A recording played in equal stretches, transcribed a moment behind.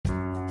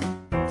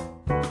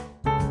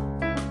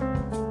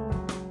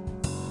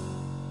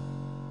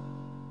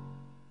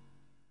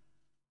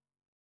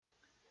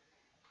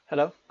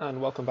Hello and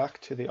welcome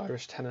back to the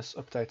Irish Tennis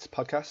Updates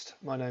podcast.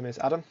 My name is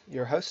Adam,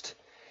 your host.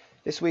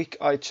 This week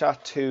I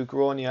chat to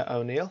Gráinne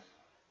O'Neill.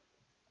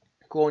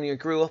 Gráinne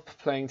grew up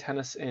playing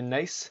tennis in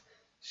Naas.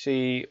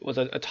 She was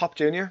a top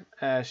junior.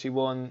 She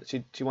won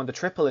the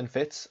triple in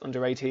Fitz,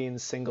 under 18s,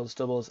 singles,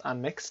 doubles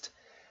and mixed.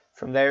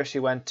 From there she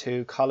went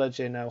to college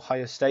in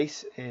Ohio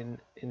State in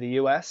the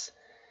US.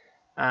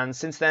 And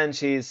since then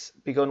she's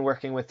begun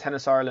working with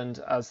Tennis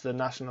Ireland as the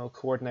national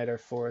coordinator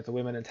for the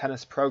Women in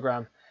Tennis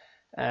programme.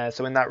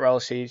 So in that role,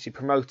 she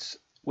promotes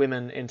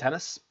women in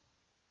tennis.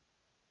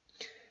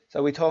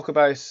 So we talk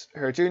about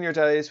her junior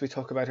days, we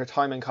talk about her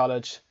time in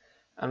college,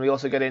 and we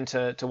also get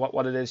into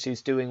what it is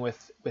she's doing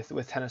with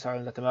Tennis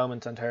Ireland at the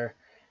moment and her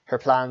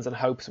plans and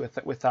hopes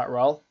with that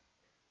role.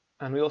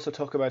 And we also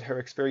talk about her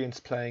experience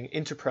playing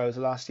Interpros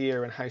last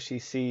year and how she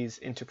sees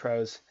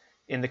Interpros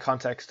in the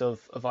context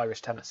of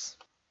Irish tennis.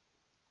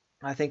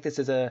 I think this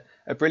is a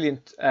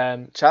brilliant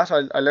chat.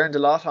 I learned a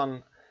lot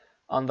on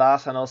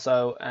that, and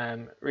also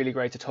really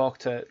great to talk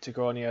to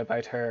Gráinne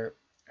about her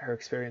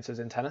experiences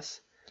in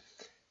tennis.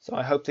 So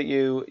I hope that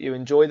you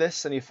enjoy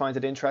this and you find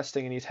it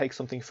interesting and you take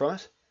something from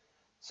it.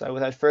 So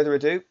without further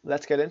ado,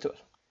 let's get into it.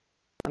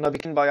 And I'll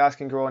begin by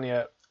asking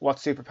Gráinne what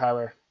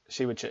superpower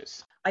she would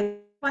choose. If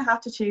I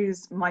had to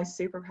choose, my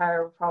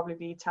superpower would probably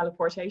be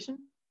teleportation.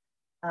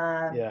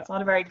 It's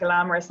not a very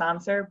glamorous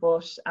answer,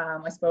 but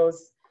I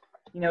suppose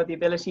the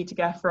ability to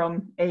get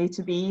from A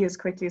to B as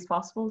quickly as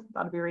possible,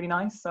 that'd be really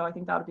nice. So I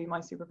think that would be my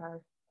superpower.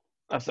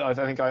 I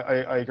think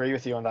I agree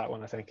with you on that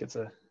one. I think it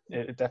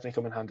definitely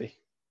come in handy.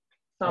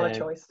 Solid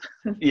choice.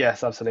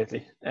 Yes,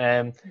 absolutely.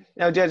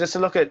 Just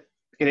to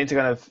get into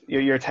kind of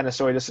your tennis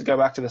story, just to go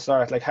back to the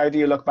start, like how do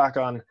you look back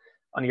on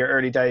your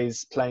early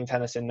days playing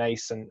tennis in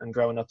Naas and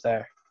growing up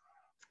there?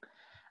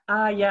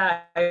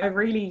 I have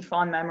really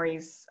fond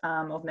memories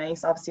of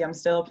Naas. Obviously, I'm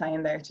still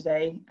playing there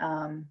today.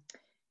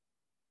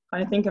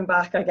 Kind of thinking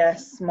back, I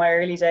guess, my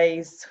early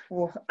days,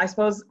 I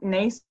suppose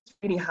Naas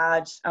really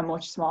had a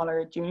much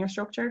smaller junior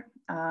structure,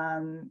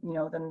 than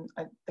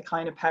the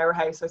kind of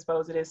powerhouse I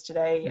suppose it is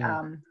today.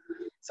 Yeah.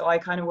 So I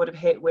kind of would have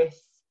hit with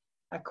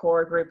a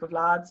core group of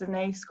lads in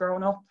Naas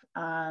growing up.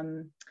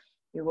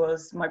 It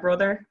was my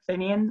brother,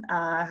 Finian,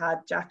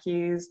 had Jack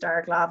Hughes,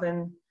 Derek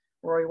Lavin,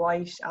 Roy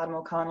White, Adam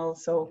O'Connell.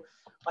 So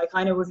I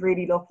kind of was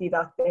really lucky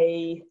that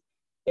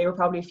they were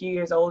probably a few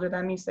years older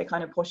than me, so they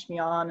kind of pushed me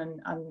on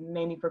and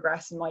made me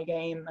progress in my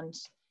game. And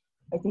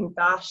I think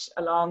that,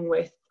 along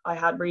with, I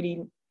had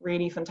really,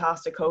 really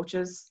fantastic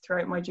coaches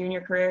throughout my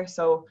junior career.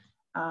 So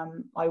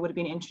I would have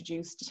been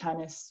introduced to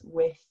tennis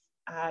with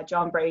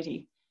John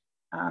Brady.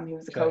 He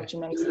was a coach in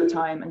Naas at the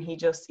time, and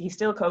he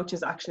still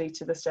coaches actually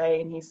to this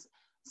day, and he's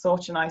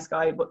such a nice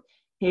guy. But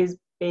his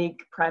big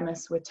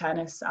premise with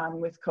tennis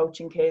and with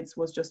coaching kids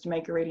was just to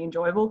make it really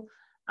enjoyable.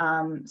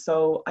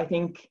 So I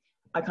think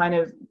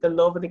the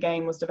love of the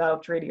game was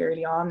developed really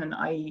early on, and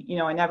I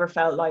never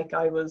felt like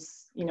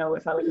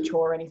it felt like a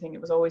chore or anything.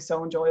 It was always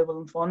so enjoyable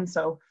and fun.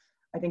 So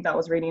I think that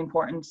was really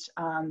important.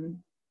 And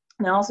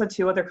also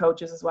two other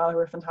coaches as well who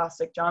were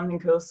fantastic. Jonathan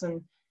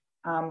Coulson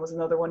was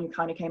another one who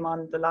kind of came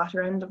on the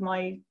latter end of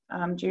my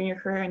junior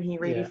career, and he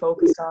really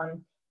focused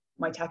on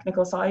my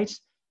technical side,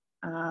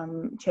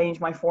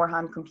 changed my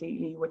forehand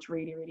completely, which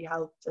really, really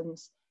helped. And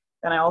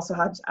then I also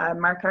had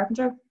Mark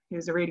Carpenter. He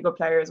was a really good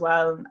player as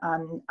well,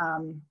 and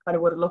kind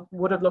of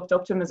would have looked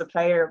up to him as a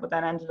player, but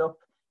then ended up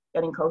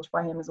getting coached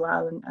by him as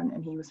well,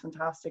 and he was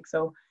fantastic.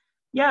 So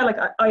yeah, like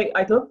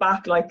I look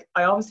back, like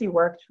I obviously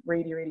worked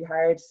really, really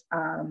hard,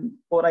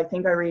 but I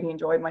think I really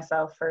enjoyed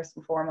myself first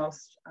and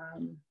foremost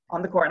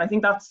on the court, and I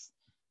think that's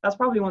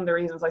probably one of the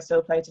reasons I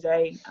still play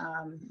today.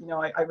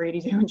 I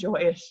really do enjoy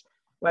it,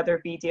 whether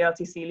it be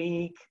DLTC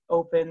League,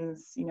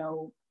 Opens,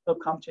 club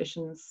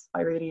competitions.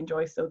 I really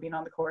enjoy still being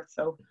on the court.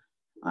 So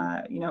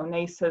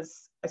Naas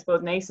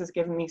has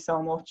given me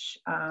so much.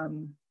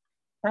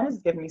 Tennis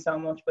has given me so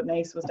much, but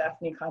Naas was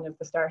definitely kind of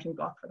the starting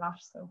block for that.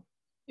 So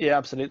yeah,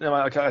 absolutely. No,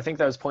 I think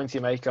those points you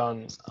make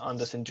on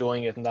just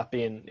enjoying it and that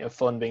being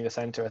fun being the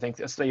centre. I think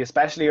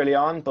especially early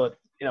on, but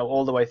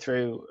all the way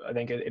through, I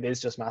think it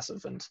is just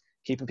massive, and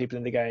keeping people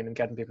in the game and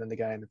getting people in the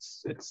game.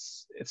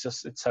 It's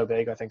so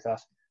big. I think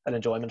that an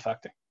enjoyment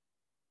factor.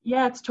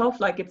 Yeah, it's tough.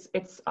 Like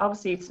it's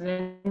obviously it's an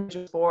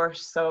individual sport,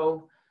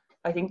 so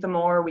I think the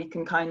more we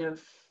can kind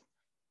of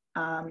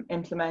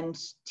implement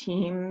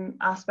team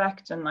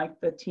aspect and like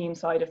the team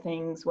side of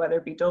things, whether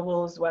it be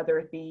doubles, whether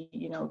it be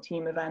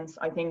team events,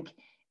 I think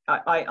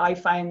I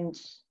find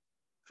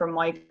from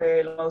my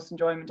career the most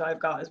enjoyment I've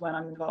got is when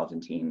I'm involved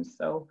in teams.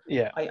 So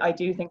yeah, I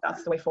do think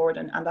that's the way forward,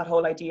 and that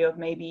whole idea of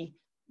maybe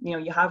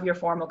you have your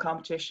formal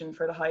competition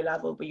for the high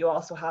level, but you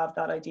also have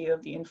that idea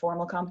of the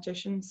informal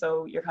competition,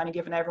 so you're kind of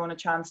giving everyone a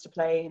chance to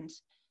play, and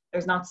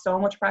there's not so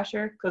much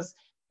pressure, because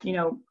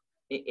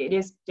it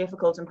is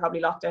difficult, and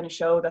probably lockdown has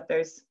shown that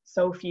there's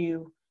so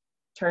few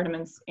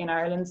tournaments in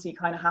Ireland, so you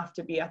kind of have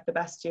to be at the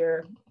best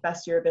your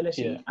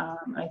ability.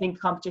 I think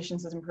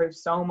competitions has improved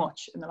so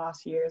much in the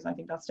last few years. I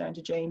think that's down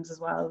to James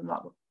as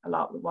well, a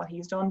lot with what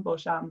he's done.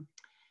 But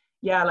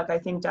I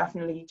think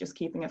definitely just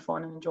keeping it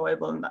fun and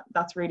enjoyable, and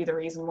that's really the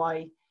reason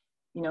why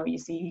you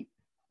see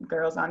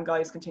girls and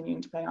guys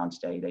continuing to play on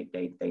today.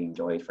 They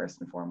enjoy it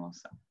first and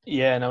foremost. So.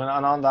 Yeah, no,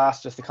 and on that,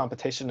 just the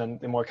competition and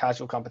the more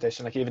casual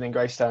competition, like even in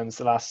Greystones,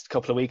 the last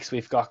couple of weeks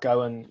we've got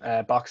going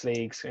box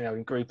leagues,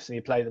 in groups, and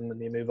you play them and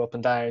you move up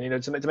and down,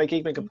 to make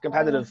even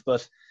competitive,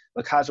 but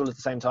casual at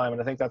the same time.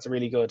 And I think that's a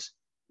really good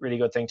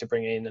thing to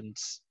bring in, and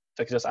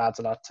that just adds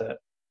a lot to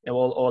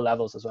all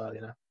levels as well.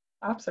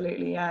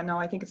 Absolutely, yeah. No,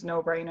 I think it's a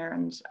no-brainer,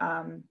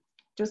 and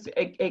just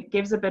it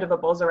gives a bit of a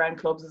buzz around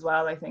clubs as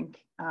well. I think.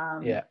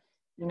 Yeah.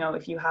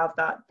 If you have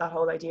that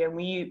whole idea, and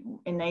we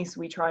in NACE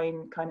we try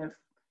and kind of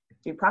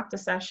do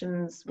practice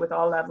sessions with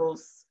all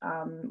levels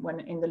when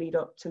in the lead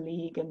up to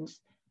league and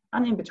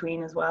in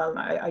between as well.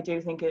 I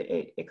do think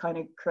it kind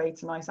of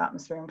creates a nice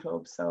atmosphere in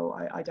clubs, so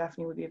I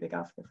definitely would be a big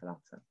advocate for that.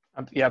 So.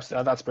 Yeah,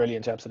 that's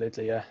brilliant.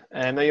 Absolutely, yeah.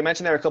 And now you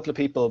mentioned there are a couple of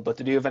people, but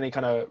did you have any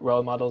kind of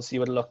role models you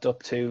would have looked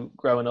up to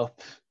growing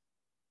up?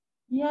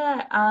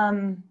 Yeah,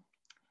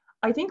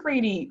 I think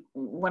really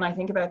when I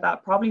think about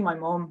that, probably my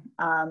mum.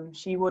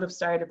 She would have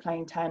started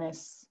playing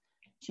tennis.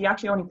 She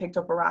actually only picked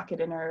up a racket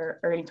in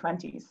her early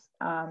 20s.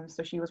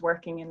 So she was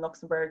working in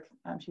Luxembourg.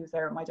 She was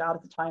there with my dad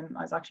at the time.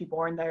 I was actually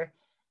born there.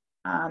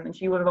 And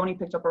she would have only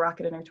picked up a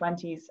racket in her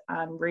 20s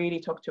and really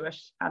took to it.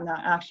 And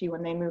actually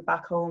when they moved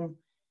back home,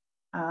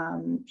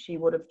 she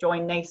would have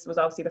joined NACE. Was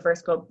obviously the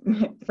first club,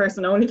 the first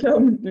and only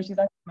club. She's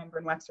actually a member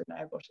in Wexford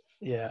now, but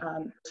yeah,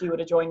 she would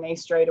have joined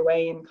NACE straight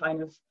away and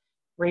kind of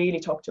really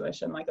took to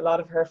it. And like a lot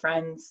of her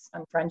friends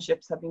and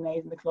friendships have been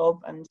made in the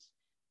club.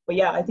 But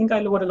yeah, I think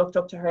I would have looked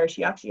up to her.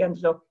 She actually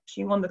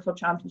she won the club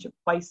championship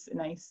twice in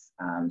NACE.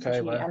 So she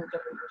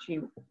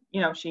ended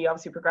up, she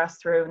obviously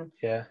progressed through and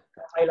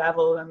high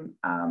level. And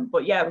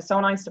but yeah, it was so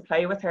nice to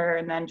play with her,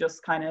 and then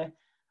just kind of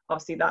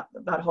obviously that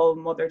whole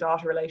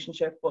mother-daughter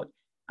relationship. But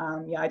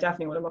I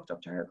definitely would have looked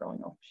up to her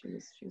growing up. She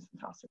was a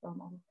fantastic role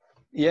model.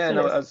 Yeah,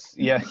 no,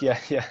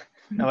 yeah.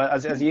 No,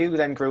 as you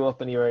then grew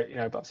up and you were,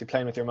 obviously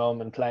playing with your mum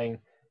and playing,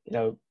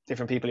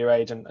 different people your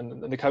age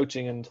and the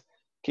coaching and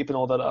keeping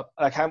all that up.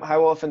 Like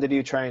how often did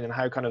you train, and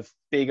how kind of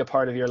big a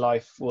part of your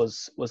life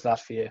was that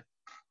for you?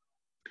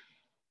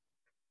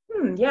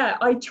 Yeah,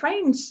 I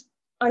trained.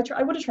 I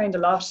would have trained a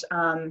lot.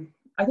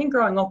 I think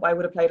growing up, I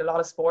would have played a lot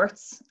of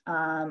sports,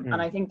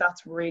 and I think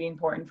that's really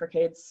important for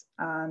kids.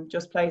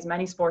 Just play as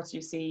many sports as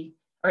you see,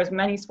 or as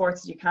many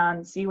sports as you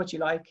can. See what you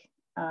like.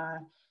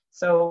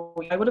 So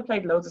I would have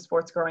played loads of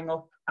sports growing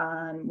up,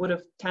 and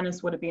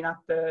tennis would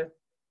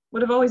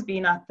have always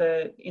been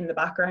in the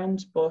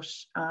background. But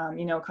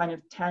kind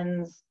of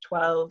 10s,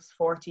 12s,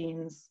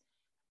 14s,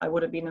 I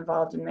would have been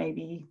involved in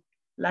maybe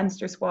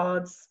Leinster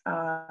squads.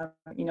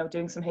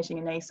 Doing some hitting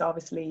in NACE,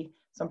 obviously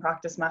some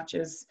practice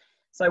matches.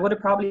 So I would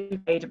have probably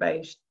played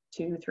about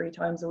 2-3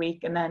 times a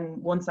week. And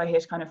then once I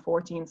hit kind of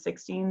 14,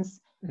 16s,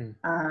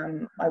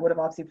 I would have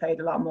obviously played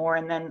a lot more.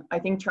 And then I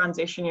think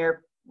transition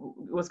year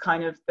was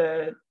kind of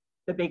the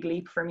big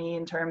leap for me,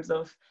 in terms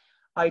of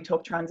I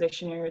took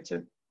transition year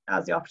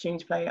as the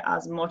opportunity to play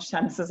as much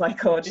tennis as I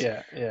could.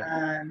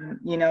 And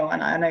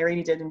I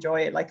really did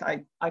enjoy it. Like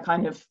I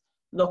kind of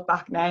look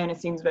back now and it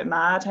seems a bit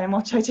mad how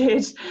much I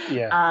did.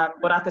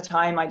 But at the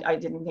time I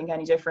didn't think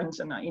any different,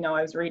 and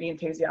I was really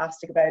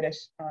enthusiastic about it.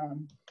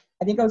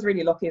 I think I was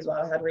really lucky as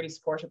well. I had really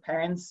supportive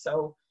parents,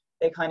 so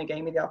they kind of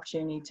gave me the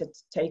opportunity to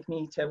take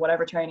me to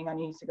whatever training I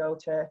needed to go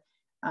to.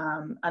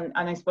 And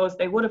I suppose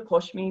they would have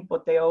pushed me,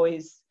 but they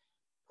always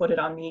put it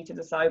on me to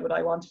decide what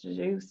I wanted to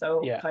do.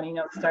 So kind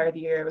of, at the start of the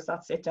year, it was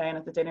that sit down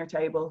at the dinner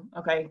table.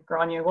 Okay,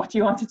 Gráinne, what do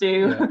you want to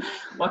do?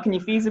 What can you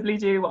feasibly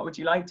do? What would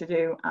you like to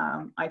do?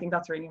 I think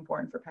that's really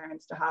important for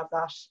parents to have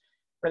that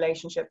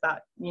relationship,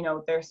 that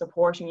they're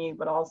supporting you,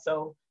 but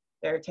also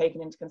they're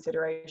taking into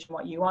consideration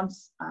what you want,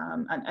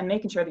 and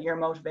making sure that you're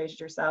motivated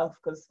yourself,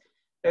 because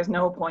there's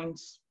no point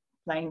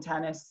playing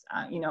tennis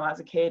as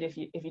a kid if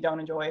you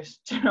don't enjoy it.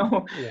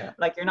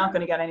 Like, you're not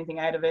going to get anything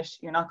out of it.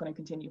 You're not going to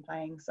continue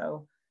playing.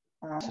 So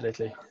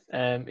absolutely.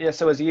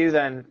 So as you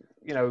then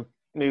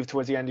move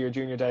towards the end of your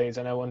junior days,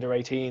 I know under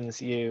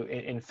 18s you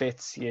in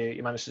fits you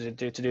managed to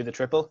do the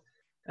triple,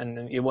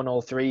 and you won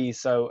all three.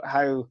 So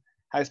how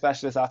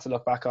special is that to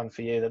look back on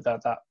for you,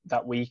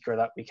 that week or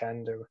that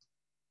weekend? Or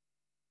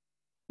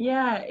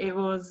it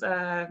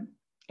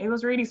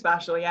was really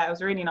special. It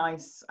was really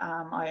nice.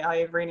 I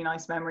have really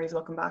nice memories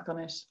looking back on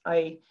it.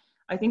 I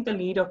think the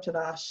lead up to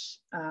that,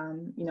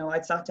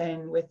 I'd sat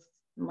down with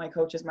my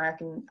coaches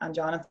Mark and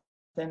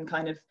Jonathan,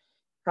 kind of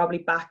probably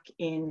back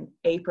in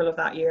April of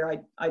that year.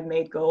 I'd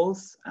made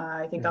goals.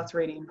 I think that's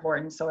really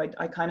important. So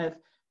I kind of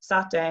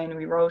sat down and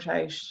we wrote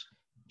out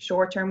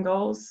short-term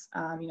goals,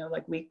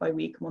 like week by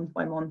week, month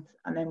by month,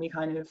 and then we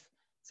kind of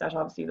set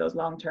obviously those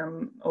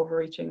long-term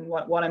overreaching,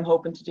 what I'm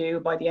hoping to do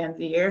by the end of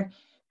the year.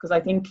 Because I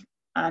think,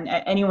 and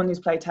anyone who's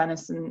played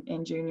tennis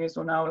in juniors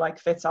will know, like,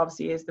 fits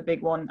obviously is the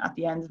big one at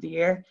the end of the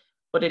year,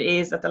 but it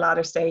is at the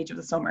latter stage of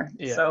the summer.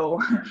 So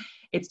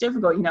it's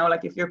difficult,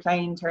 like if you're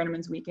playing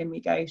tournaments week in,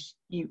 week out,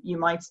 you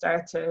might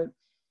start to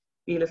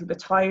be a little bit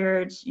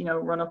tired,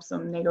 run up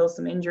some niggles,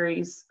 some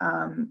injuries.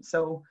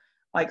 So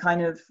I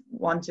kind of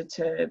wanted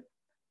to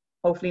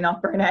hopefully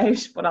not burn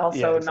out, but Yeah,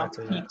 also not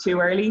exactly. peak too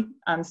early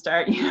and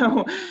start, you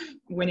know,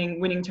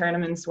 winning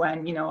tournaments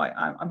when, you know,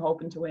 I'm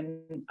hoping to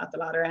win at the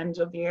latter end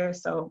of the year,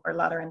 so, or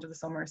latter end of the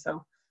summer.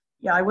 So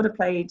yeah, I would have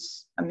played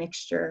a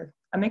mixture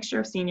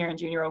of senior and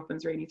junior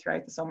opens really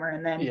throughout the summer,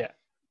 and then Yeah.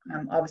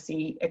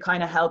 obviously it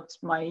kind of helped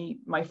my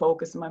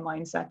focus and my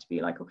mindset to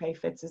be like, okay,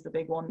 Fitz is the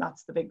big one,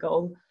 that's the big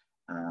goal.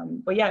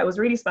 But yeah, it was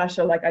really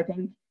special. Like, I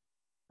think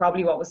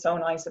probably what was so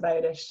nice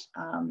about it,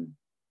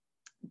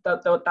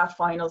 that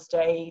finals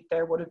day,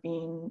 there would have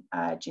been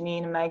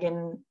Janine and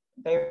Megan.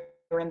 They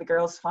were in the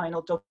girls'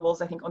 final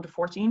doubles, I think under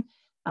 14,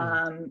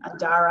 and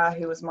Dara,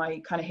 who was my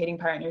kind of hitting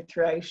partner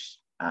throughout,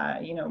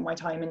 you know, my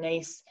time in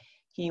Naas,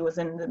 he was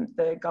in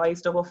the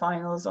guys' double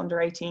finals under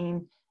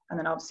 18, and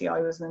then obviously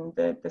I was in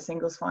the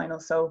singles final.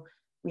 So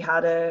we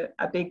had a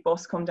big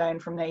bus come down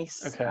from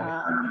Naas,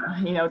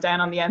 Okay. you know,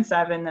 down on the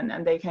N7,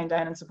 and they came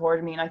down and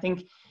supported me. And I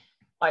think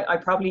I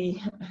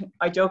probably,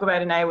 I joke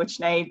about it now with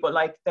Sinead, but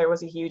like, there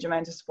was a huge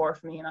amount of support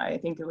for me, and I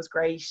think it was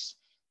great.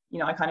 You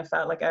know, I kind of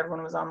felt like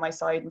everyone was on my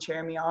side and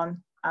cheering me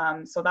on.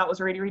 So that was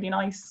really, really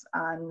nice.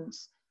 And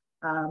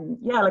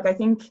yeah, like, I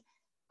think,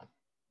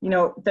 you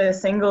know, the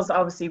singles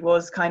obviously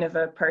was kind of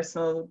a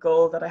personal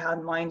goal that I had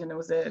in mind, and it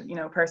was a, you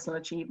know, personal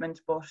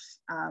achievement. But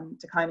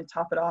to kind of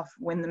top it off,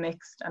 win the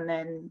mixed, and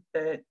then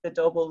the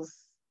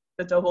doubles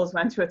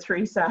went to a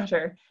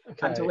 3-setter, and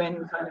to Okay.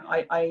 win, kind of,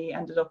 I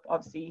ended up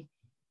obviously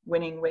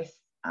winning with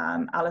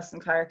Alison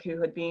Clark, who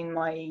had been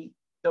my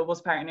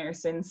doubles partner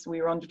since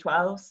we were under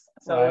 12s.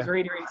 So it was Wow.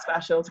 really, really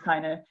special to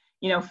kind of,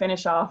 you know,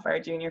 finish off our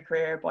junior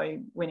career by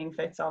winning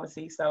Fitz,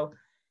 obviously. So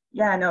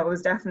yeah, no, it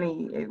was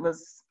definitely,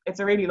 it's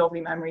a really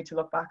lovely memory to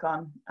look back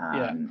on.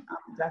 Yeah.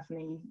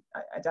 Definitely,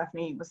 I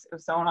definitely, it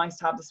was so nice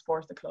to have the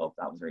support of the club.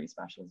 That was really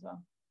special as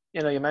well.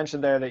 You know, you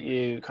mentioned there that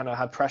you kind of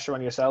had pressure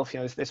on yourself. You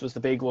know, this was the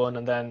big one,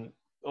 and then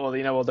all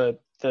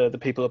the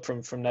people up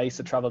from Naas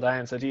to travel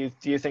down. So do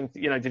you think,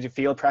 you know, did you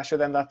feel pressure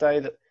then that day,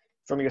 that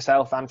from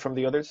yourself and from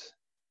the others?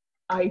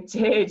 I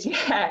did,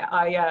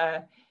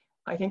 yeah.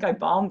 I think I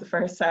bombed the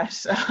first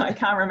set. I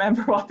can't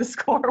remember what the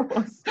score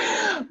was,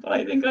 but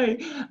I think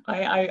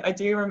I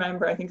do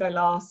remember. I think I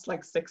lost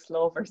like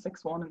 6-love or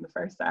 6-1 in the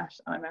first set.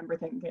 And I remember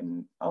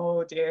thinking,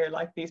 oh dear,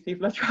 like, these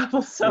people have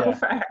traveled so Yeah.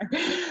 far,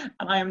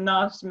 and I am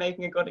not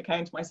making a good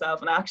account of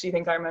myself. And I actually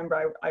think I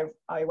remember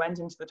I went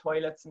into the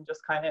toilets and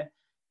just kind of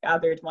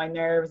gathered my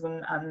nerves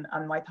and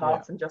my Yeah.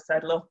 thoughts, and just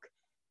said, look,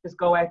 just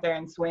go out there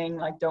and swing.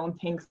 Like, don't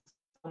think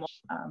so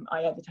much.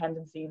 I had the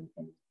tendency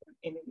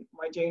in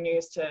my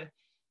juniors to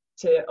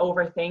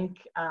overthink,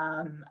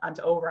 and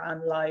to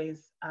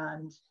overanalyze.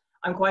 And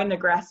I'm quite an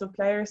aggressive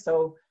player,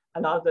 so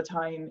a lot of the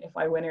time, if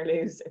I win or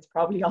lose, it's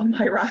probably on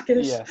my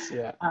racket. Yes.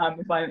 Yeah.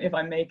 If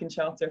I'm making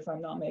shots, or if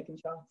I'm not making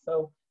shots.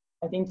 So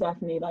I think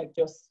definitely, like,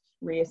 just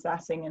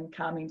reassessing and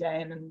calming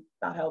down, and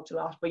that helped a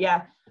lot. But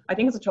yeah, I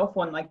think it's a tough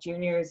one. Like,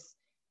 juniors,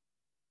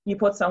 you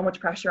put so much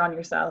pressure on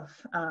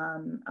yourself,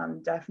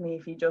 and definitely,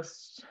 if you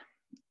just,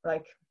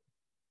 like,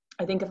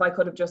 I think if I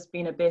could have just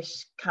been a bit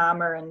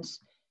calmer and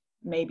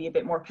maybe a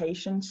bit more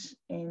patient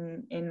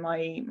in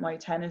my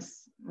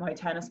tennis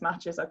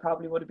matches, I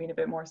probably would have been a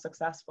bit more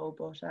successful.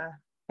 But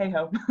hey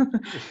ho,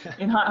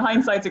 in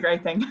hindsight's a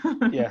great thing.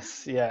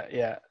 Yes. Yeah.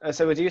 Yeah.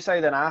 So would you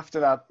say then, after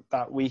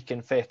that week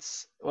in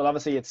Fitz, well,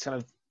 obviously it's kind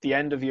of the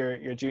end of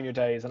your junior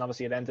days, and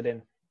obviously it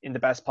ended in the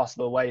best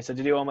possible way. So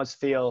did you almost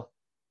feel,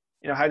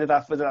 you know, how did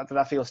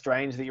that feel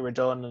strange that you were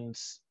done, and,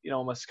 you know,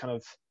 almost kind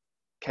of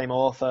came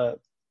off a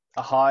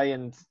high,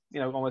 and,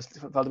 you know, almost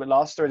felt a bit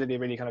lost? Or did you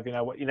really kind of, you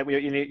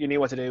knew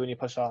what to do when you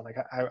pushed on? Like,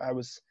 how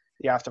was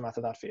the aftermath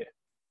of that for you?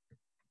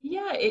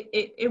 Yeah,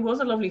 it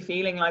was a lovely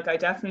feeling. Like,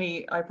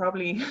 I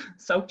probably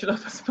soaked it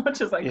up as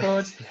much as I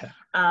could. Yes.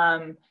 Yeah.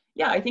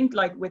 Yeah, I think,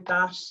 like, with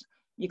that,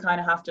 you kind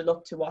of have to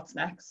look to what's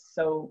next.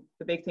 So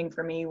the big thing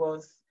for me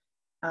was,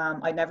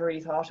 I never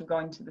really thought of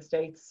going to the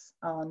States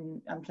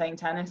and playing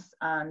tennis.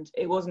 And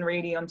it wasn't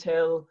really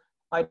until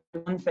I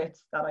won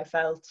Fitz that I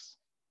felt,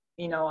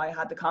 you know, I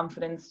had the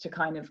confidence to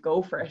kind of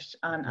go for it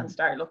and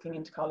start looking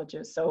into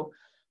colleges. So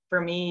for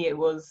me, it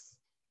was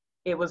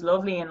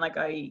lovely, and like,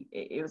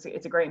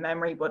 it's a great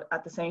memory. But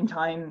at the same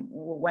time,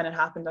 when it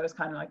happened, I was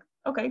kind of like,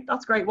 okay,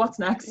 that's great, what's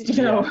next?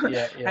 You know, Yeah.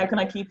 Yeah. how Yeah. can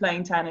I keep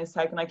playing tennis?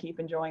 How can I keep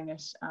enjoying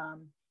it?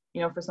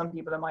 You know, for some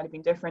people it might have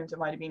been different. It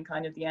might have been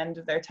kind of the end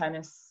of their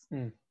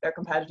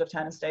competitive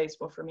tennis days.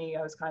 But for me,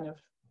 I was kind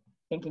of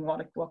thinking,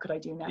 what could I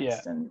do Yeah.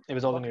 next? And It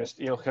was all in your,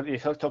 you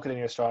took it in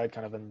your stride,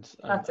 kind of,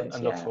 that's it.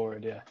 and looked Yeah.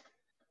 forward. Yeah.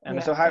 And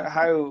Yeah, so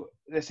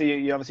definitely. so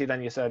you obviously,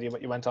 then you said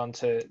you went on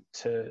to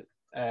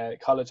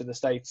college in the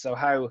States. So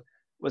how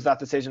was that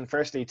decision,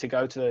 firstly, to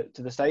go to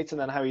the States,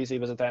 and then how easy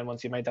was it then,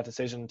 once you made that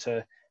decision,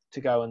 to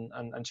go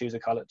and choose a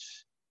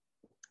college?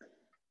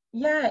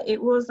 Yeah,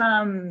 it was,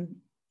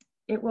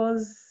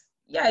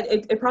 yeah,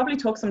 it probably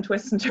took some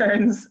twists and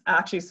turns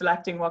actually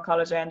selecting what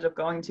college I ended up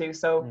going to.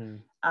 So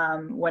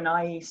when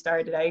I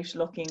started out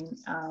looking,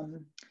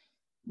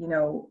 you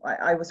know,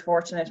 I was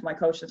fortunate. My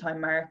coach at the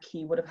time, Mark,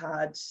 he would have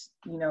had,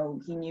 you know,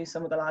 he knew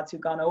some of the lads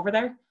who'd gone over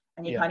there,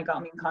 and he Yeah. kind of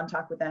got me in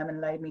contact with them and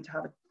allowed me to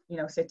have a, you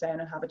know, sit down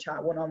and have a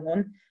chat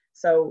one-on-one.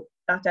 So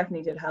that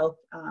definitely did help.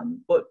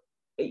 But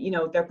you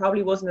know, there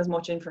probably wasn't as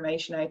much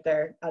information out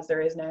there as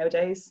there is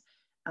nowadays.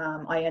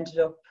 I ended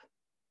up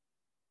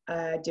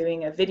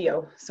doing a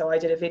video. So I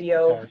did a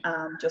video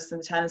just in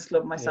the tennis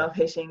club, myself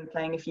hitting,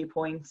 playing a few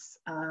points.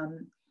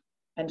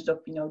 Ended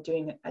up, you know,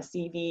 doing a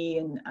CV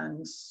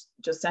and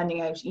just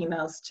sending out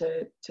emails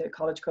to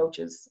college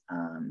coaches.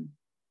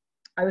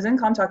 I was in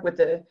contact with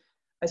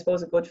I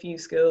suppose, a good few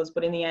schools,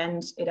 but in the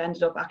end, it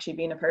ended up actually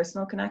being a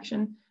personal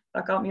connection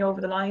that got me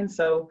over the line.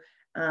 So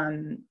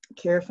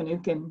Ciara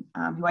Finucane,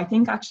 who I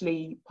think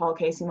actually Paul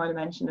Casey might have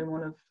mentioned in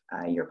one of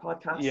your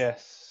podcasts.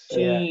 Yes.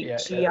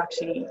 She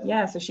actually,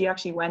 so she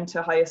actually went to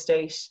Ohio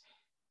State,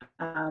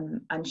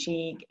 and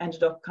she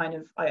ended up kind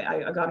of,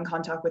 I got in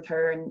contact with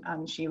her,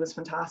 and she was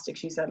fantastic.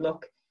 She said,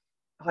 look,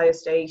 Ohio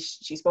State,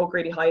 she spoke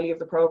really highly of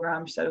the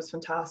program. She said it was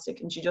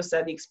fantastic, and she just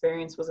said the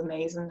experience was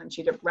amazing, and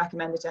she'd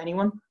recommend it to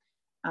anyone.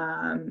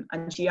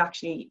 And she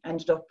actually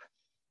ended up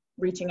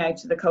reaching out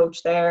to the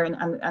coach there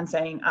and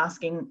saying,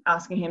 asking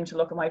him to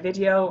look at my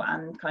video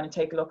and kind of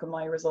take a look at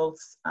my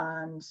results.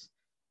 And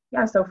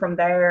yeah, so from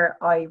there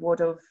I would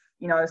have,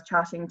 you know, I was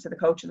chatting to the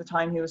coach at the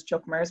time, who was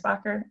Chuck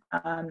Mersbacher,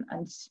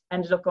 and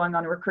ended up going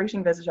on a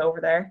recruiting visit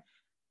over there,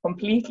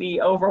 completely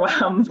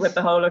overwhelmed with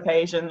the whole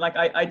occasion. Like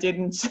I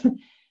didn't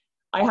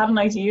I had an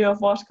idea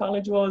of what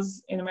college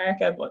was in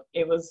America, but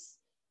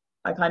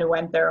I kind of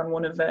went there on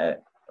one of the,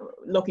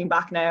 looking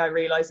back now, I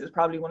realized it was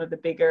probably one of the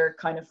bigger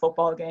kind of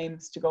football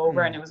games to go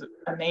over, and it was an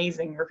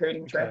amazing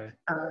recruiting trip.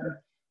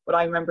 But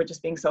I remember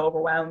just being so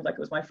overwhelmed. Like, it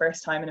was my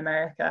first time in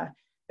America.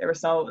 They were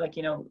so, like,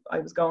 you know,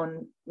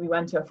 we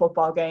went to a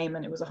football game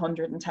and it was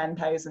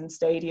 110,000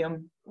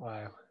 stadium.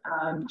 Wow.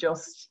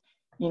 Just,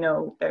 you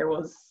know, there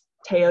was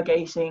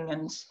tailgating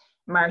and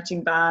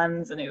marching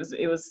bands, and it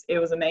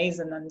was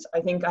amazing. And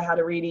I think I had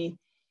a really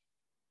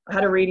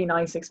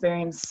nice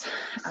experience,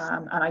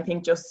 and I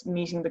think just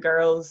meeting the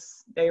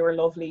girls, they were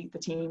lovely.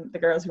 The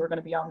girls who were going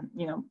to be on,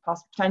 you know,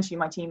 potentially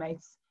my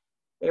teammates,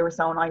 they were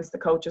so nice. The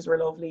coaches were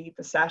lovely.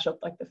 The setup,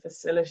 like the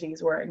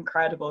facilities, were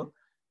incredible.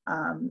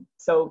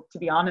 So to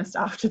be honest,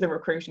 after the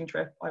recruiting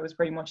trip, I was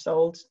pretty much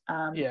sold.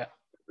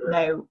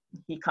 Now,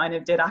 he kind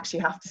of did actually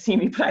have to see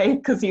me play,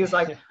 because he was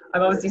like,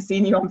 I've obviously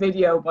seen you on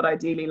video, but I'd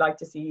ideally like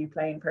to see you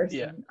play in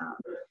person.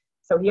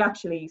 So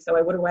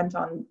I would have went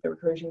on the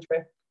recruiting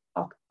trip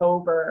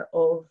October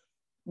of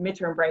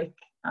midterm break,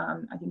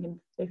 I think in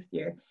 5th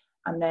year,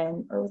 and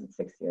then, or was it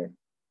 6th year?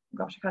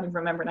 Gosh, I can't even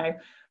remember now.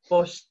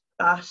 But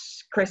that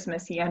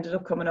Christmas, he ended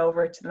up coming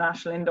over to the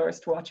National Indoors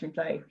to watch me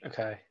play.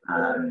 Okay.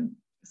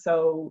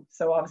 So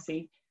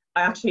obviously,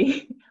 I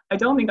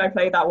don't think I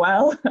played that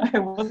well. I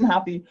wasn't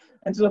happy.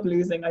 Ended up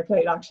losing. I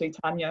played actually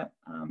Tanya,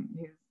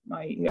 who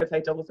I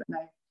play doubles with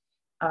now.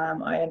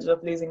 I ended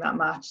up losing that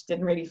match.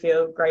 Didn't really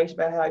feel great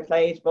about how I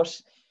played, but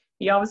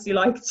he obviously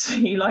liked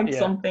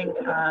something,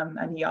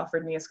 and he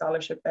offered me a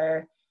scholarship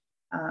there.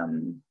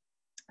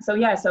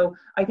 So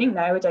I think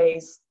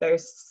nowadays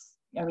there's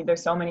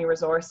so many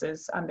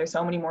resources, and there's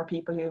so many more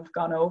people who've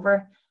gone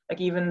over.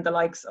 Like, even the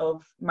likes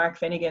of Mark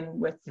Finnegan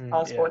with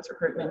All Sports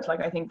Recruitment. Like,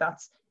 I think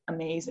that's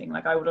amazing.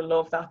 Like, I would have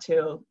loved that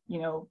tool, you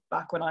know,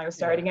 back when I was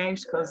starting out,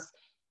 because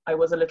I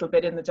was a little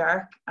bit in the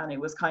dark, and it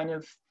was kind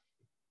of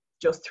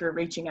just through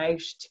reaching out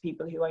to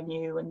people who I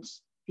knew and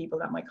people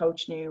that my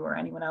coach knew or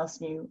anyone else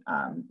knew.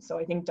 So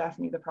I think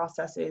definitely the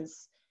process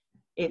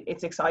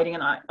it's exciting,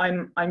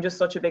 and I'm just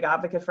such a big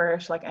advocate for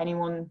it. Like,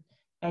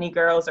 any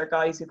girls or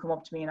guys who come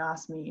up to me and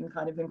ask me and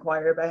kind of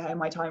inquire about how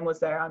my time was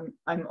there,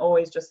 I'm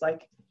always just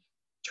like,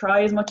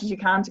 try as much as you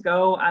can to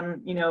go, and,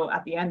 you know,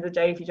 at the end of the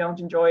day, if you don't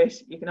enjoy it,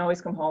 you can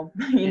always come home.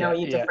 You know,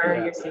 you defer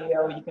to your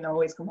CEO, you can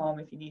always come home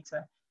if you need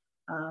to.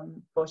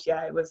 But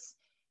yeah, it was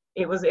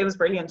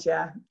brilliant.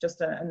 Yeah,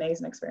 just an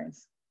amazing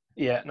experience.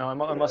 Yeah, no, I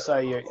must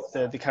say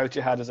the coach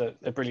you had is a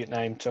brilliant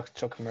name, Chuck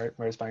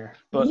Mersbacher.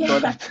 But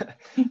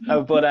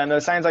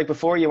it sounds like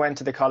before you went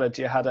to the college,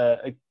 you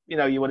had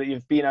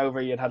you've been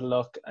over, you'd had a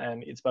look,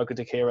 and you'd spoken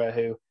to Ciara,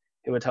 who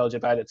had told you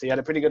about it. So you had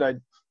a pretty good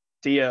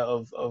idea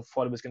of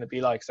what it was going to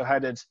be like. So how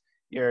did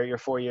your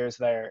 4 years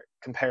there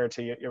compare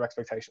to your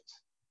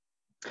expectations?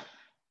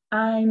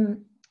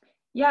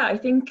 Yeah, I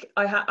think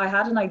I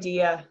had an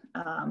idea,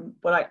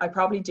 but I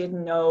probably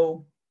didn't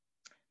know.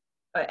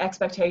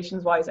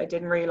 Expectations wise, I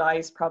didn't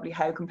realize probably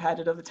how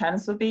competitive the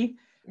tennis would be.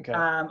 Okay.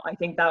 I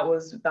think that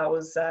was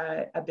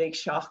a big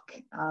shock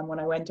when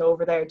I went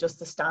over there. Just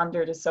the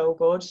standard is so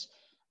good.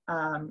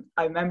 I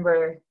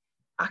remember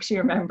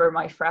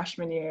my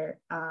freshman year,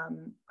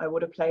 I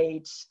would have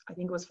played, I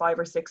think it was 5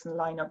 or 6 in the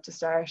lineup to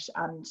start,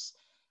 and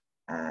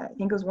I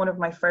think it was one of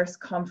my first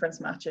conference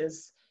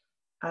matches.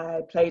 I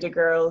played a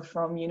girl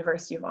from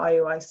University of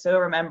Iowa. I still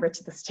remember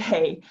to this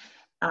day.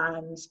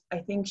 And I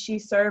think she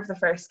served the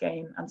first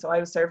game, and so I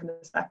was serving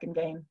the second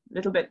game. A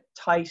little bit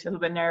tight, a little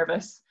bit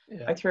nervous.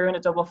 I threw in a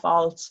double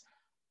fault,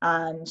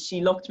 and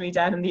she looked me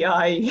down in the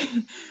eye,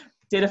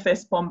 did a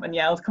fist pump, and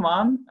yelled, "Come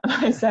on!" And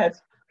I said,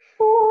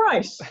 "Oh,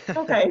 right,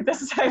 okay,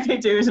 this is how they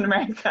do it in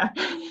America."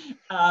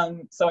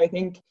 So I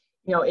think,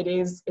 you know,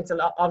 it's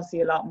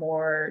obviously a lot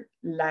more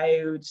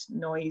loud,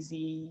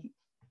 noisy,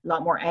 a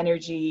lot more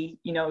energy,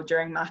 you know,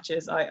 during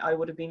matches. I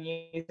would have been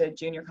used to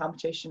junior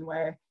competition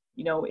where,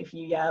 you know, if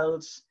you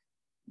yelled,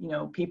 you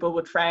know, people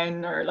would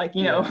frown or like,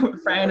 you know,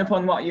 frown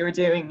upon what you were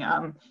doing.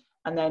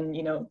 And then,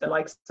 you know, the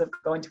likes of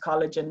going to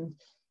college and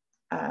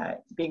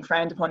being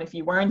frowned upon if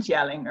you weren't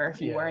yelling or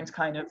if you weren't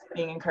kind of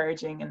being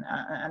encouraging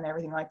and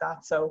everything like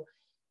that. So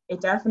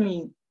it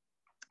definitely,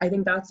 I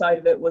think that side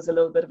of it was a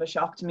little bit of a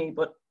shock to me,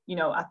 but you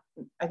know,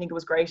 I think it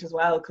was great as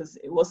well because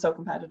it was so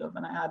competitive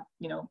and I had,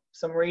 you know,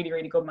 some really,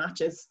 really good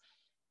matches.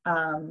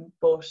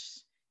 But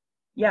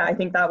yeah, I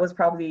think that was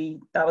probably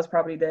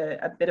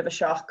a bit of a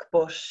shock.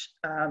 But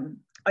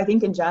I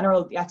think in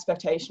general, the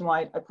expectation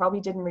wise, I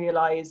probably didn't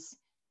realize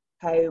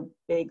how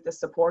big the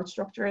support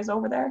structure is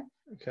over there.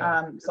 Okay.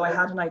 So I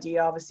had an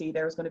idea, obviously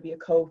there was going to be a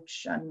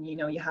coach and, you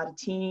know, you had a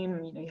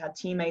team, you know, you had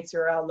teammates who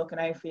were all looking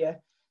out for you.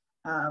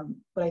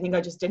 But I think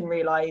I just didn't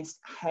realize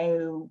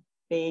how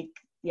big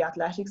the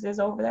athletics is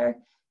over there.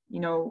 You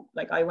know,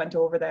 like I went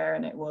over there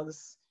and it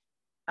was,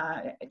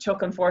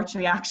 Chuck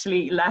unfortunately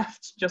actually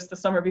left just the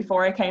summer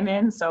before I came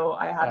in. So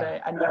I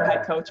had a new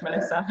head coach,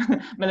 Melissa.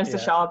 Melissa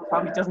Shaw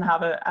probably doesn't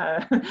have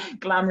a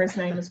glamorous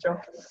name as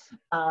Chuck.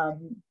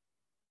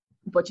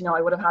 But, you know,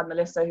 I would have had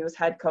Melissa, who was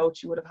head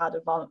coach. You would have had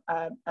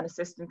an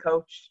assistant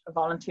coach, a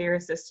volunteer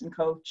assistant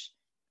coach,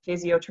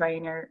 physio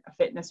trainer, a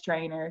fitness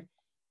trainer.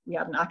 We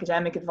had an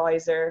academic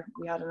advisor.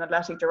 We had an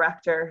athletic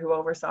director who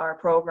oversaw our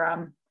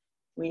program.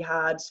 We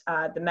had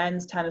the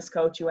men's tennis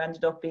coach who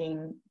ended up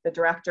being the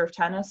director of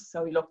tennis.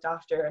 So he looked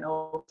after and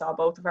oversaw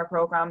both of our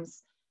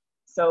programs.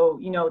 So,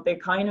 you know, they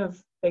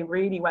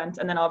really went,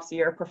 and then obviously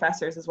your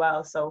professors as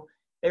well. So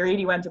they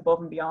really went above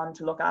and beyond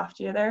to look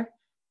after you there.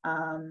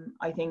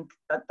 I think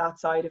that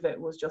side of it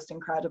was just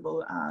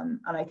incredible.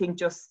 And I think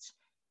just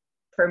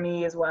for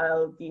me as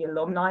well, the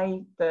alumni,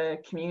 the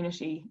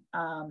community,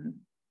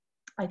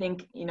 I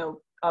think, you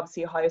know,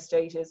 obviously Ohio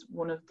State is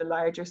one of the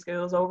larger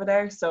schools over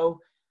there. So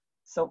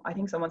I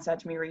think someone said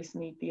to me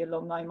recently, the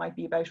alumni might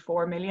be about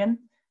 4 million.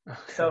 Okay.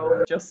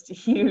 So just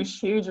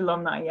huge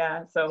alumni,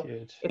 yeah. So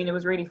I mean, it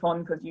was really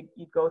fun because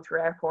you'd go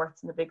through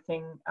airports, and the big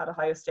thing at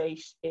Ohio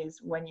State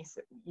is when you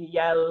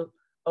yell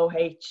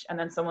OH and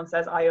then someone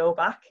says IO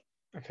back.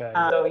 Okay.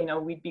 So, you know,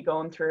 we'd be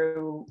going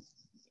through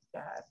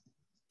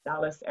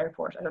Dallas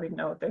airport. I don't even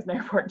know if there's an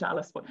airport in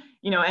Dallas, but,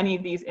 you know, any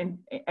of these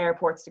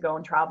airports to go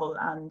and travel,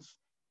 and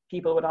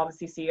people would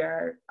obviously see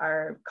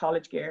our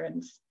college gear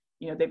and,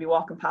 you know, they'd be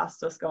walking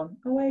past us going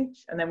OH,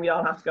 and then we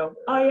all have to go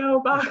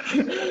IO back.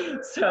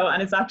 So,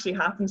 and it's actually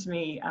happened to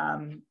me.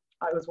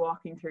 I was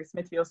walking through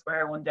Smithfield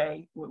Square one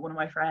day with one of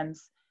my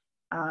friends,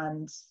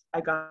 and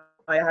I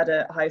had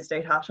a Ohio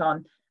State hat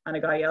on, and a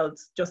guy yelled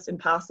just in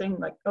passing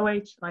like OH,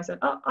 and I said,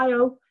 oh,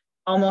 IO,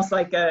 almost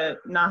like a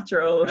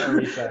natural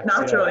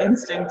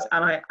instinct.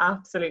 And I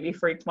absolutely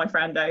freaked my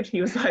friend out.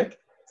 He was like,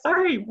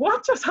 sorry,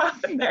 what just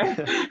happened there?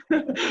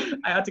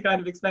 I had to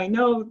kind of explain,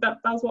 no,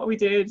 that's what we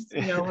did,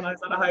 you know, when I was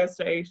at Ohio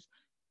State.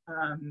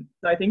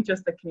 So I think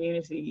just the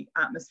community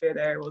atmosphere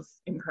there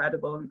was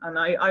incredible. And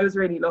I was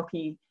really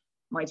lucky.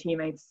 My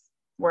teammates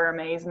were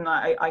amazing.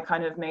 I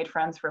kind of made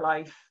friends for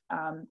life.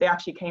 They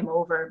actually came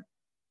over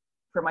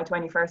for my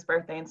 21st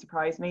birthday and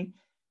surprised me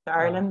to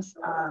Ireland.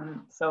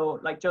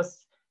 So like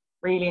just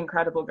really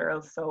incredible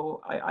girls.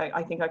 So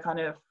I think I kind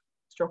of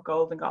struck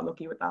gold and got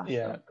lucky with that.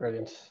 Yeah, so.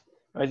 Brilliant.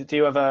 Do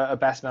you have a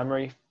best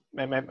memory,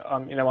 maybe,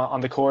 you know, on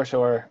the court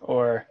or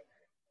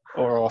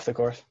off the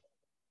court?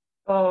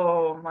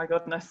 Oh my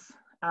goodness.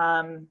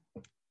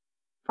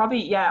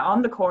 Probably, yeah,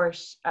 on the court,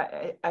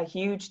 a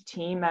huge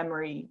team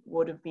memory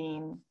would have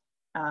been,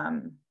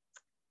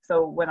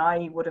 so when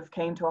I would have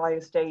came to Ohio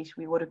State,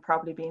 we would have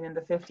probably been in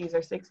the 50s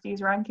or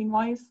 60s ranking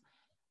wise.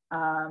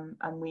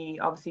 And we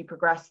obviously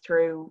progressed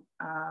through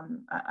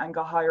and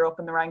got higher up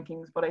in the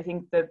rankings. But I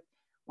think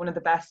one of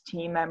the best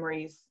team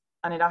memories,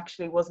 and it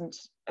actually wasn't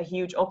a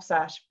huge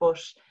upset,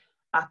 but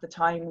at the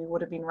time we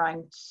would have been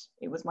ranked,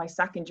 it was my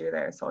second year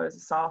there, so I was a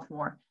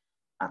sophomore.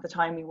 At the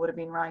time we would have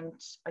been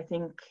ranked, I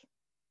think,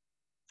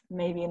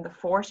 maybe in the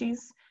 40s.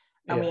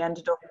 And we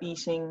ended up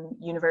beating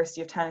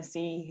University of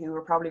Tennessee, who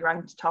were probably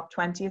ranked top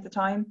 20 at the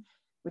time,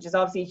 which is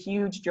obviously a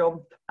huge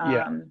jump.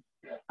 And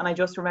I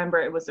just remember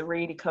it was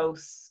a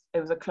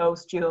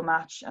close dual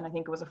match, and I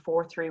think it was a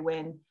 4-3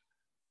 win.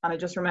 And I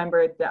just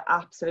remember the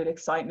absolute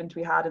excitement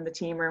we had in the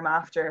team room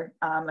after.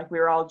 Like we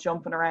were all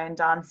jumping around,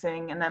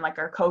 dancing, and then like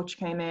our coach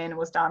came in and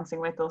was dancing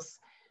with us.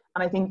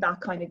 And I think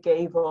that kind of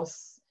gave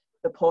us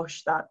the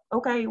push that,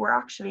 okay, we're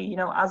actually, you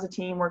know, as a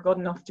team, we're good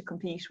enough to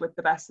compete with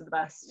the best of the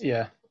best.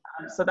 Yeah.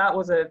 So that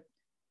was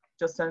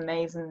just an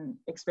amazing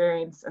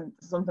experience and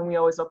something we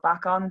always look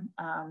back on.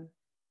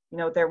 You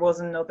know,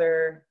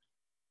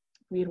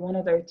 we had one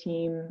other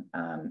team,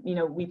 you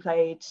know, we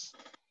played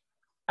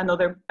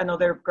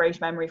another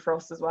great memory for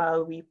us as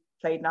well. We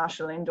played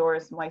national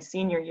indoors my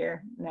senior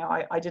year. Now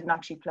I didn't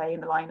actually play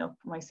in the lineup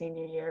my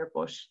senior year,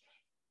 but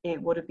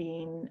it would have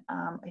been,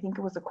 I think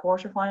it was the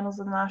quarterfinals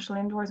of the national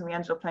indoors, and we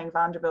ended up playing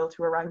Vanderbilt,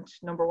 who were ranked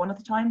number 1 at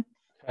the time.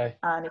 Okay.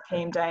 And it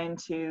came down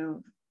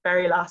to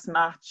very last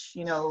match,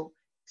 you know,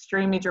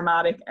 extremely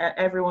dramatic.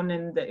 Everyone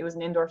it was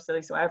an indoor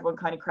facility, so everyone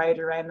kind of crowded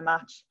around the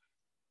match.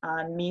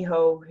 And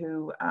Miho,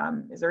 who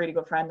is a really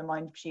good friend of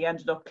mine, she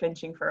ended up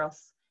clinching for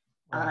us.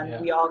 And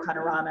we all kind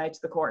of ran out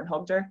to the court and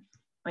hugged her.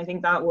 And I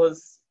think that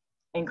was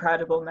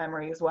incredible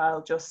memory as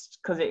well, just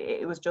because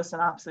it was just an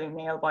absolute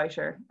nail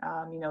biter.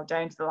 You know,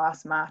 down to the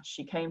last match,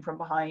 she came from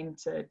behind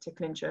to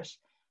clinch it.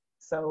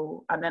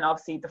 So, and then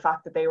obviously the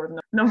fact that they were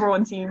the number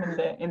one team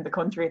in the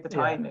country at the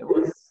time, it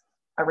was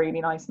a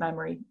really nice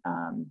memory.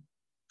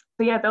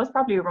 So yeah, those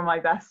probably were my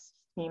best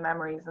team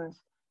memories. And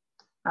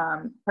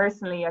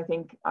personally, I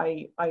think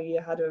I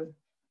had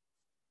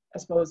I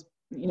suppose,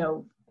 you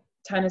know,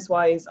 tennis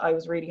wise, I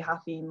was really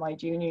happy my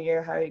junior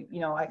year how,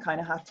 you know, I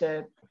kind of had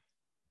to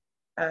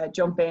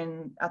jump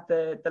in at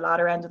the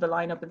latter end of the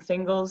lineup in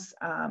singles.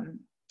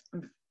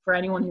 For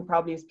anyone who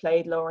probably has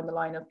played lower in the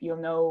lineup, you'll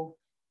know,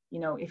 you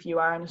know, if you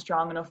are in a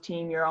strong enough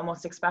team, you're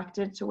almost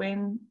expected to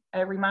win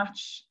every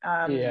match.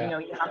 You know,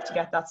 you have to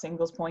get that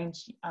singles point.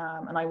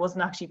 And I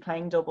wasn't actually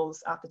playing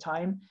doubles at the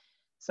time.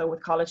 So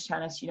with college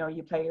tennis, you know,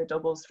 you play your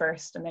doubles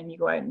first and then you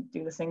go out and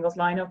do the singles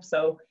lineup.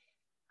 So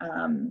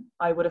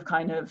I would have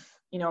kind of,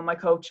 you know, my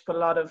coach put a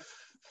lot of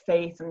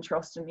faith and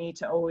trust in me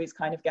to always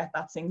kind of get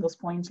that singles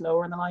point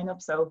lower in the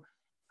lineup. So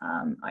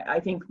I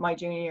think my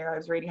junior year, I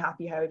was really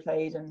happy how I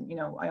played. And, you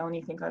know, I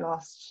only think I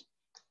lost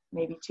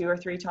maybe 2 or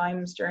 3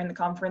 times during the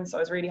conference. So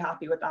I was really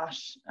happy with that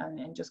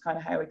and just kind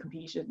of how I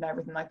competed and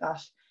everything like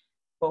that.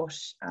 But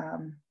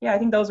yeah, I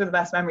think those were the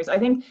best memories. I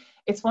think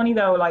it's funny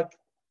though, like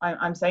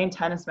I'm saying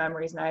tennis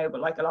memories now, but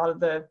like a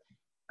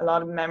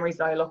lot of memories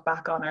that I look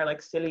back on are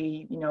like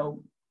silly, you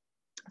know,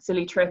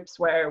 silly trips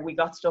where we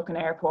got stuck in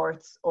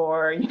airports,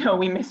 or, you know,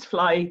 we missed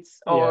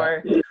flights,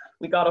 or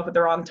we got up at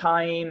the wrong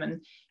time,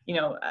 and you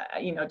know,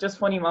 just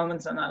funny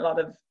moments. And a lot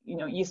of, you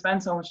know, you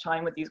spend so much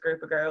time with these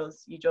group of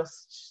girls,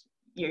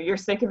 you're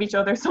sick of each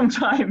other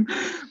sometime,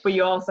 but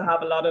you also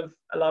have a lot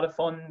of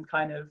fun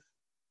kind of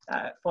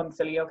fun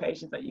silly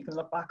occasions that you can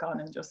look back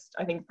on. And just,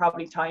 I think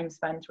probably time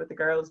spent with the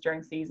girls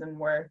during season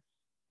were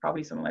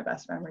probably some of my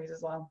best memories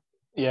as well.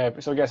 Yeah,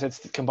 so I guess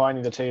it's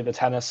combining the two, the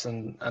tennis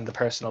and the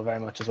personal very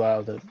much as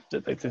well.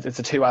 It's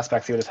the two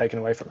aspects you would have taken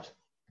away from it.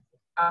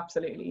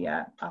 Absolutely,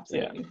 yeah,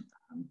 absolutely.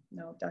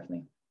 No,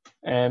 definitely.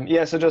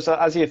 Yeah, so just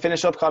as you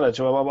finish up college,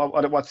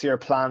 what's your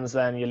plans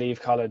then? You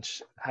leave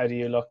college, how do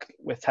you look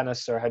with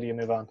tennis, or how do you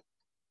move on?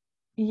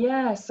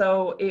 Yeah,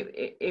 so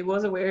it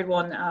was a weird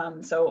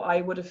one. So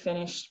I would have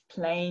finished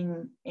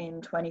playing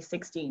in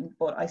 2016,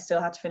 but I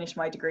still had to finish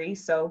my degree.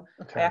 So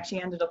I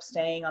actually ended up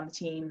staying on the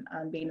team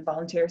and being a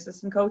volunteer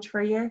assistant coach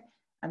for a year,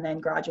 and then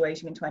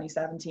graduating in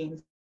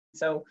 2017.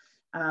 So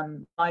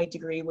my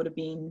degree would have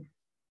been,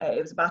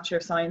 it was a Bachelor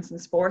of Science in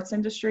Sports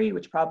Industry,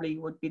 which probably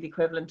would be the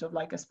equivalent of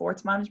like a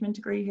sports management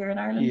degree here in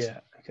Ireland. Yeah.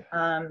 Okay.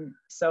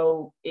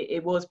 So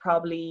it was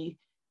probably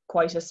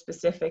quite a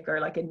specific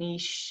or like a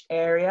niche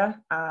area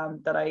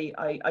that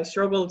I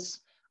struggled.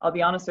 I'll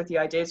be honest with you,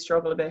 I did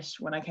struggle a bit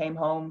when I came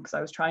home because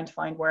I was trying to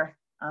find work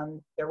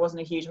and there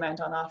wasn't a huge amount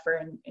on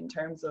offer in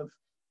terms of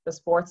the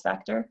sports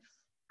sector.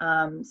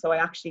 So I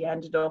actually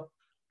ended up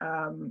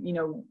you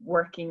know,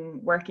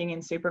 working in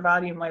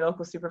SuperValu, my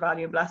local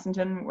SuperValu in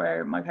Blessington,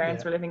 where my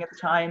parents were living at the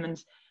time,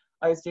 and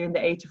I was doing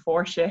the 8 to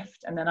 4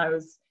 shift, and then I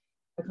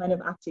kind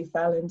of actually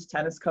fell into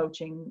tennis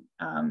coaching,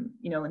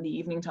 you know, in the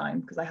evening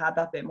time because I had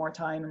that bit more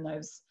time, and I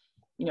was,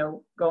 you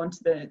know, going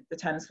to the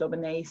tennis club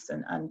in Naas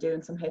and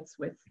doing some hits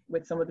with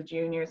some of the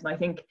juniors. And I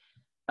think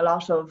a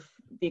lot of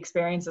the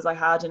experiences I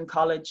had in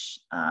college,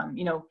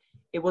 you know,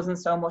 it wasn't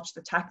so much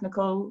the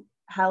technical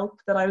help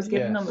that I was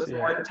giving them, it was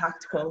more the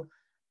tactical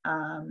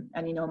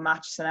and, you know,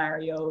 match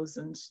scenarios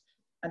and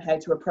how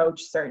to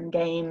approach certain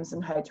games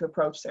and how to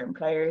approach certain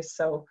players.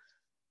 So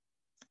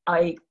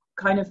I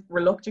kind of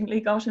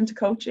reluctantly got into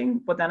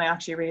coaching, but then I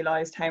actually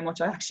realized how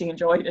much I actually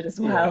enjoyed it as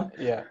well.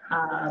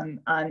 And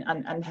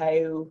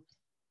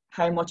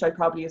how much I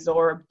probably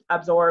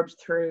absorbed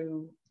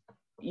through,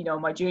 you know,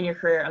 my junior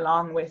career,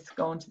 along with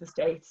going to the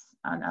States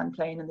and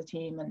playing in the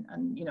team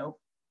and you know,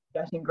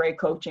 getting great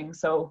coaching.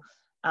 So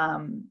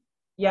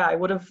yeah, I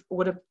would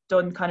have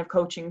done kind of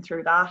coaching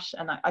through that,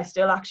 and I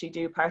still actually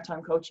do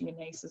part-time coaching in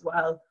Naas as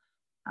well.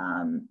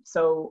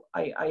 So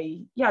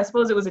I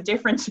suppose it was a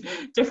different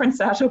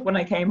setup when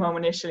I came home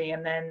initially,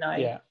 and then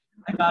I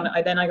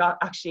got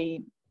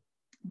actually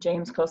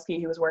James Kluski,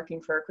 who was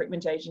working for a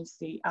recruitment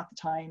agency at the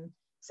time,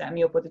 set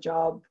me up with a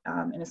job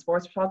in a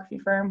sports photography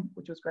firm,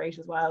 which was great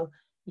as well.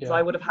 So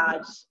I would have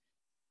had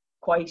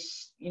quite,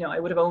 you know, I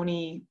would have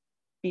only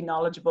been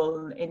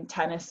knowledgeable in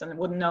tennis and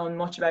wouldn't known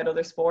much about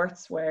other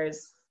sports,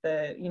 whereas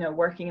you know,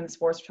 working in the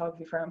sports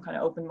photography firm kind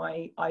of opened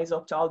my eyes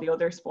up to all the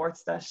other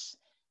sports that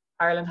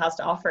Ireland has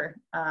to offer,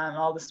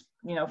 all this,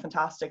 you know,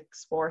 fantastic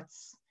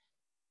sports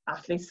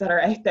athletes that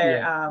are out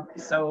there.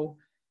 So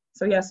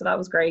that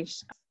was great.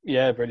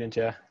 Yeah, brilliant.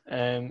 Yeah.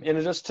 You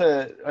know, just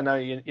to, I know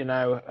you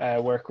now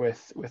work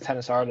with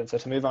Tennis Ireland, so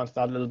to move on to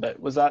that a little bit,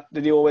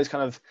 did you always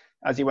kind of,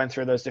 as you went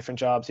through those different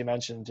jobs you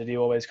mentioned, did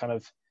you always kind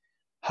of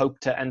hope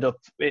to end up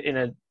in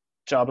a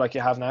job like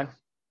you have now?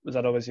 Was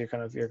that always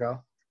your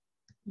goal?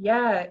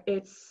 Yeah,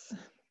 it's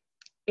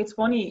it's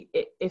funny,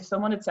 if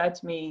someone had said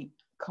to me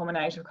coming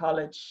out of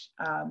college,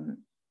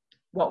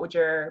 what would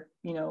your,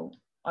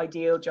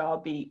 ideal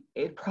job be?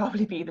 It'd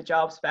probably be the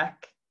job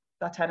spec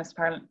that Tennis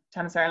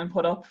Ireland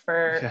put up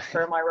for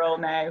my role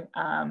now.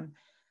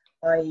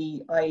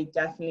 I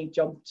definitely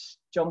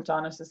jumped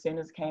on it as soon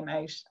as it came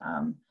out.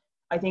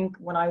 I think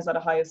when I was at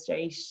Ohio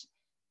State,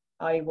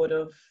 I would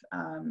have,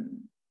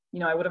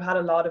 I would have had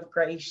a lot of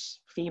great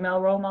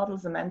female role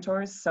models and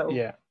mentors. So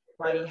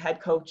my head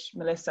coach,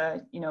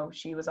 Melissa,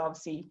 she was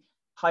obviously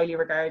highly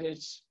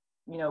regarded,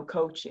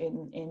 coach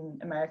in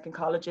American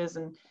colleges,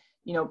 and,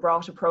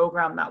 brought a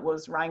program that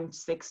was ranked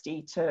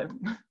 60 to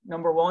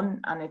number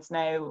 1, and it's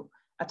now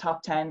a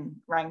top 10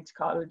 ranked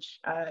college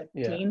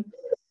team.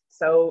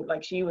 So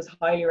like, she was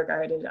highly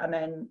regarded. And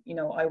then,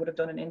 I would have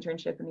done an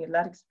internship in the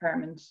athletics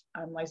department,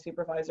 and my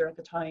supervisor at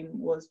the time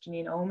was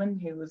Janine Oman,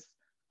 who was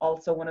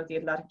also one of the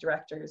athletic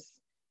directors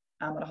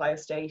at Ohio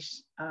State.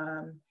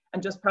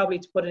 And just probably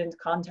to put it into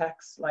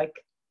context, like,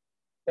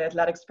 the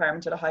athletics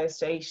department at Ohio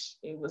State,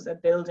 it was a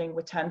building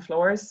with 10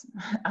 floors.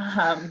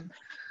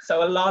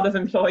 So a lot of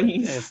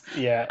employees.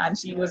 And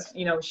she was,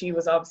 she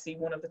was obviously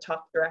one of the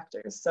top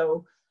directors.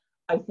 So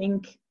I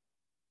think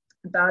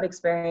that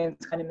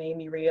experience kind of made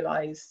me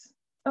realize,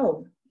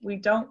 oh, we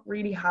don't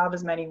really have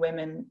as many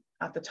women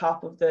at the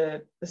top of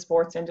the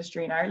sports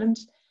industry in Ireland.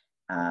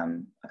 I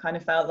kind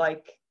of felt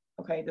like,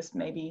 okay, this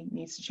maybe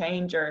needs to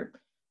change, or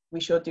we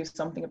should do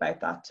something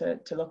about that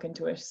to look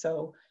into it.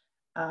 So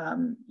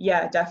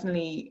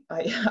definitely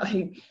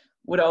I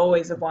would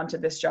always have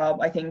wanted this job.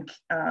 I think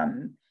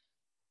I'm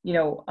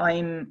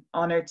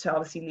honored to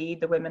obviously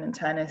lead the women in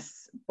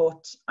tennis,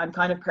 but I'm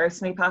kind of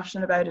personally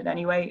passionate about it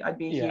anyway. I'd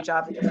be a huge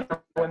advocate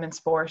for women's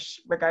sport,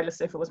 regardless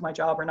if it was my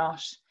job or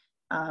not.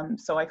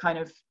 So I kind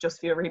of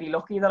just feel really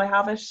lucky that I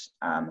have it,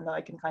 and that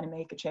I can kind of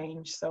make a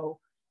change. So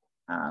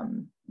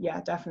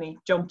definitely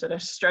jumped at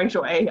it straight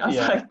away. I was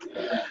like,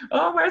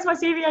 oh, where's my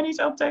CV? I need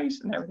to update,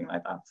 and everything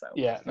like that. So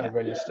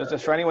brilliant.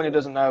 Just for anyone who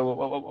doesn't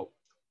know,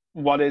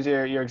 what is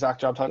your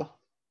exact job title?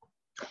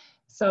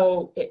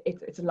 So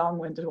it's a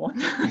long-winded one.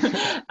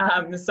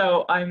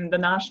 So I'm the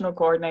national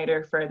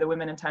coordinator for the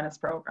Women in Tennis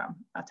program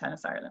at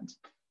Tennis Ireland.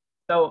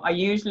 So I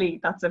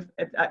usually,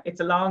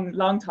 it's a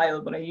long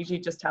title, but I usually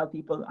just tell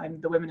people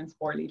I'm the Women in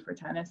Sport lead for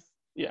tennis.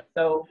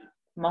 So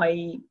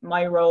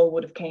my role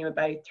would have came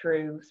about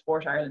through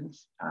Sport Ireland.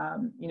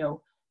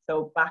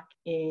 So back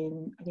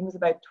in, I think it was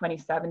about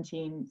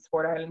 2017,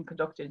 Sport Ireland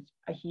conducted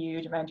a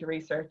huge amount of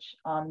research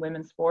on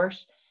women's sport.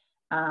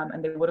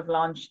 And they would have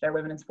launched their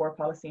women in sport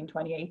policy in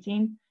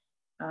 2018.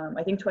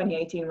 I think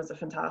 2018 was a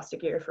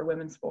fantastic year for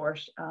women's sport.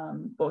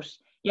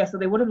 So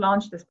they would have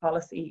launched this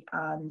policy,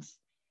 and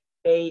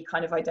they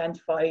kind of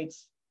identified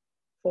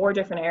 4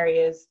 different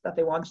areas that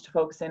they wanted to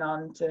focus in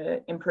on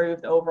to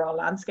improve the overall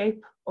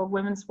landscape of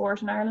women's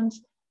sport in Ireland.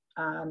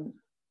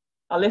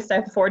 I'll list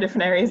out the 4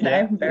 different areas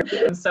now.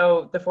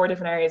 So the 4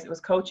 different areas, it was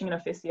coaching and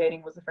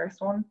officiating was the first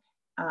one.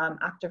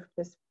 Active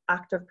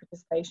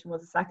participation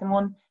was the second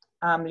one.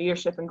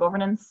 Leadership and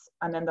governance,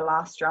 and then the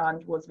last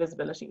strand was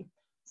visibility.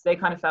 So they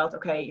kind of felt,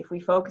 okay, if we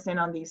focus in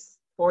on these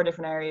 4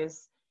 different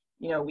areas,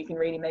 we can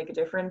really make a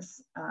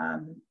difference.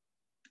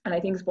 And I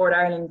think Sport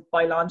Ireland,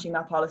 by launching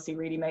that policy,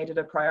 really made it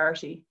a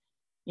priority,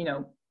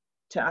 to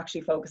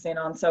actually focus in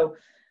on. So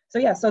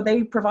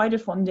they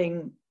provided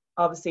funding,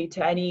 obviously,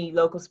 to any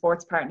local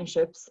sports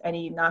partnerships,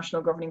 any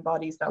national governing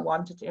bodies that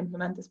wanted to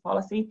implement this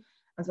policy.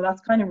 And so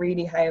that's kind of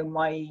really how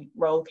my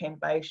role came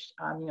about.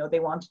 They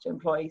wanted to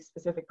employ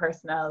specific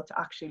personnel to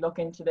actually look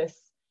into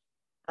this.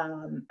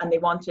 And they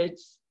wanted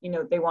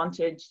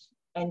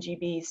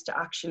NGBs to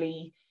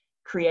actually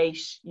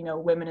create,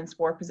 women in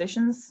sport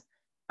positions.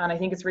 And I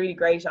think it's really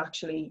great,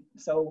 actually.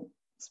 So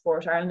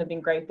Sport Ireland have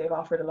been great. They've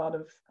offered a lot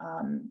of,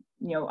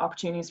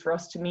 opportunities for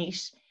us to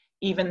meet,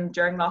 even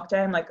during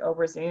lockdown, like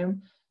over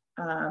Zoom.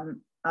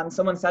 And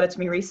someone said it to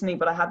me recently,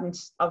 but I hadn't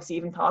obviously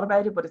even thought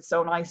about it, but it's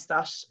so nice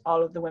that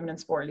all of the women in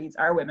sport leads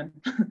are women,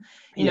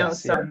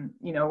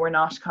 we're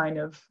not kind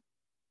of,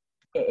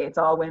 it's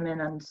all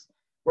women, and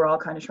we're all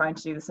kind of trying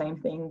to do the same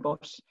thing.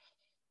 But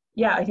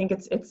I think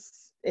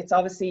it's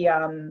obviously,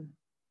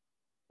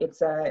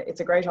 it's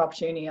a great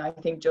opportunity. I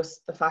think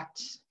just the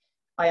fact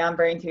I am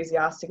very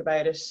enthusiastic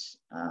about it.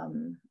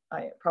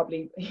 I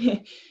probably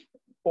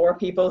bore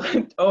people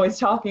always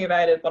talking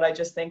about it, but I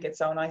just think it's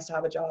so nice to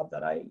have a job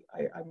that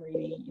I'm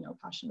really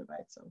passionate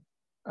about. So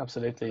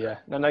absolutely, yeah.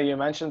 No, you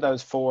mentioned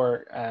those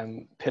 4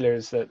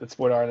 pillars that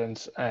Sport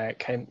Ireland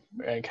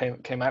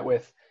came out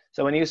with.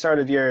 So when you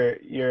started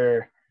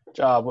your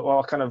job,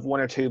 what kind of 1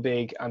 or 2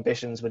 big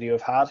ambitions would you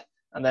have had?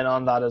 And then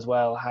on that as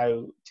well, how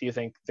do you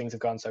think things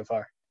have gone so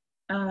far?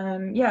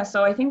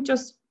 So I think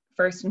just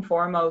first and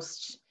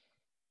foremost,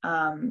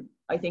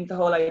 I think the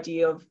whole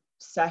idea of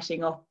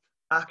setting up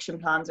action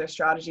plans or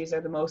strategies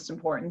are the most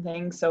important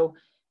thing. So,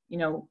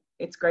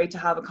 it's great to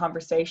have a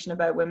conversation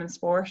about women's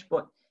sport,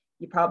 but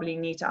you probably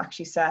need to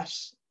actually set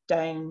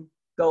down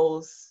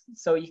goals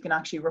so you can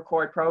actually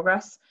record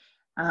progress.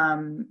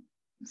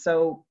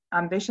 So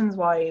ambitions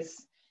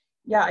wise,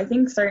 I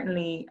think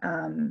certainly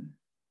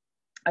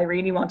I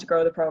really want to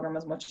grow the program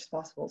as much as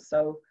possible.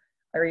 So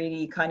I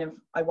really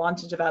I want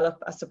to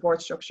develop a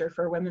support structure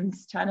for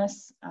women's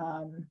tennis.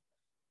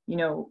 You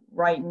know,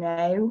 right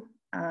now,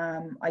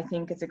 I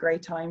think it's a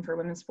great time for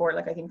women's sport.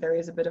 Like, I think there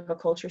is a bit of a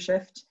culture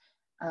shift.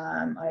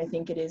 I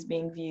think it is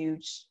being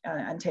viewed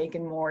and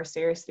taken more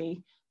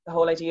seriously. The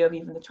whole idea of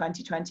even the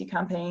 2020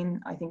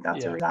 campaign, I think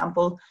that's an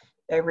example.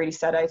 They've really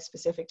set out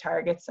specific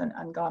targets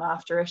and gone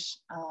after it.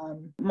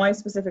 My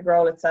specific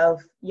role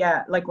itself,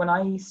 like when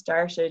I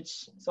started,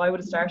 so I would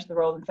have started the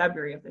role in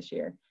February of this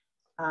year.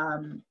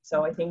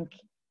 So I think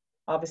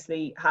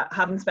obviously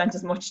haven't spent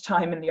as much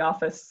time in the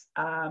office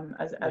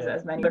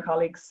as many other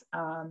colleagues.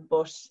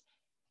 But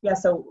yeah,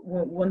 so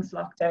once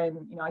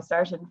lockdown, you know, I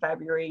started in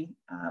February.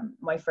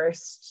 My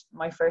first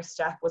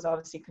step was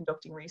obviously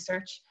conducting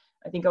research.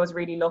 I think I was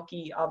really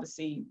lucky.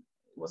 Obviously,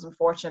 it was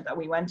unfortunate that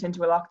we went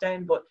into a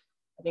lockdown, but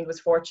I think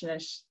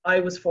I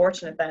was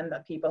fortunate then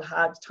that people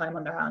had time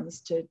on their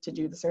hands to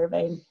do the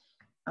survey.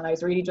 And I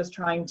was really just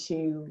trying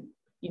to,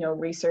 you know,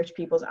 research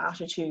people's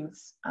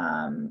attitudes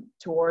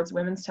towards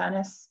women's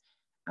tennis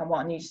and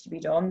what needs to be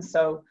done.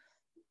 So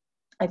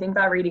I think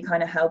that really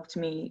kind of helped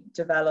me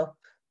develop,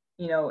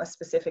 you know, a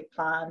specific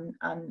plan,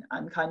 and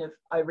kind of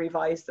I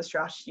revised the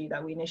strategy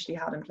that we initially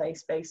had in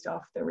place based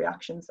off the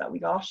reactions that we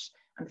got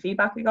and the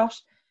feedback we got,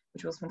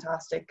 which was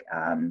fantastic.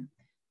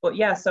 But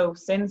yeah, so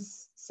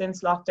since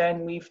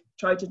lockdown, we've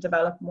tried to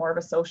develop more of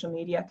a social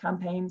media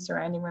campaign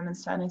surrounding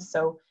women's tennis.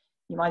 So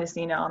you might have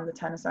seen it on the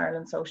Tennis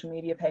Ireland social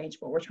media page,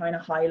 but we're trying to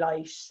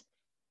highlight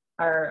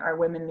our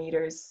women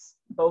leaders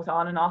both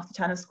on and off the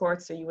tennis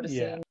court. So you would have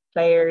seen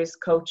players,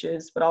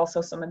 coaches, but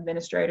also some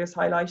administrators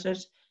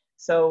highlighted.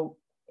 So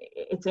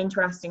it's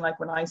interesting, like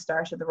when I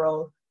started the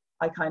role,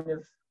 I kind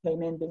of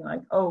came in being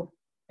like, oh,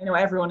 I know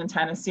everyone in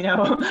tennis, you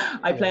know.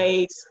 I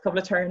played a couple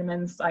of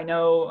tournaments. I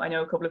know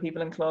a couple of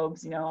people in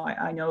clubs, you know.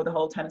 I know the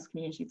whole tennis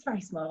community. It's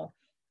very small.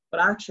 But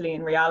actually,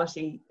 in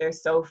reality,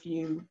 there's so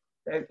few.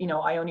 You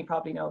know, I only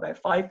probably know about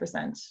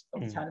 5%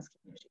 of the tennis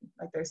community.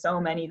 Like, there's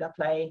so many that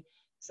play,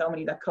 so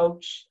many that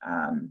coach.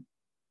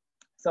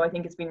 So I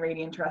think it's been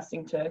really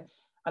interesting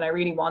and I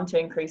really want to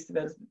increase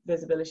the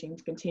visibility and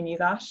to continue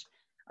that.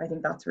 I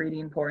think that's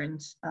really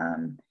important.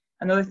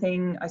 Another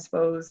thing, I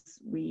suppose,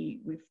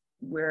 we've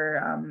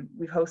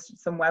hosted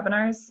some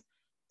webinars.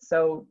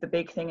 So the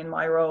big thing in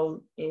my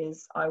role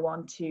is I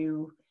want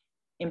to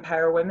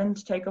empower women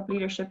to take up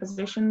leadership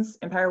positions,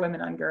 empower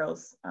women and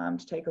girls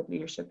to take up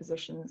leadership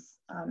positions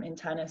in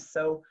tennis.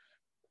 So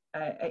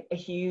a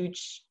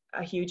huge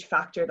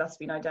factor that's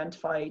been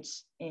identified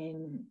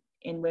in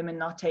women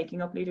not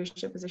taking up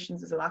leadership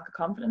positions is a lack of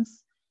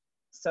confidence.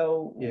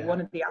 So one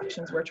of the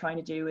actions we're trying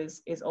to do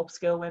is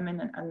upskill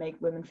women and make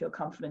women feel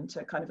confident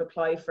to kind of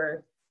apply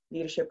for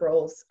leadership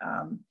roles.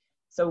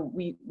 So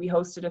we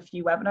hosted a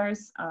few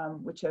webinars,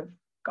 which have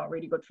got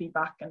really good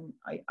feedback, and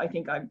I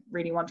think I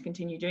really want to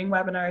continue doing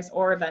webinars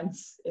or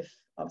events if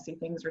obviously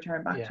things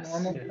return back to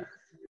normal.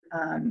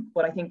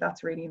 But I think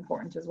that's really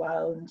important as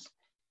well.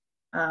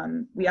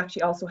 And we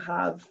actually also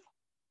have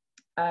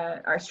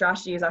our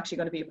strategy is actually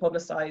going to be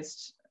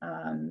publicised,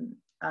 and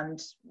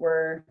that's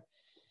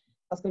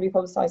going to be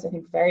publicised, I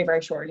think, very,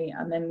 very shortly.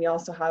 And then we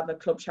also have a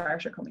club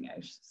charter coming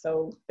out.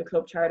 So the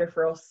club charter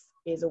for us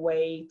is a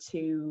way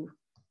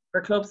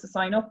for clubs to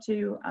sign up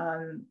to.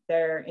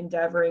 They're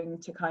endeavouring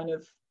to kind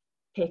of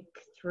pick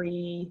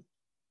three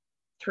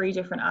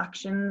different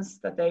actions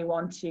that they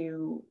want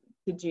to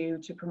do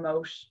to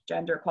promote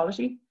gender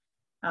equality.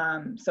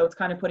 So it's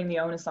kind of putting the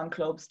onus on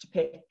clubs to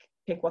pick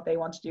what they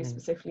want to do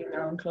specifically in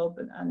their own club,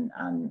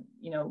 and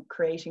you know,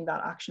 creating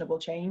that actionable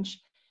change.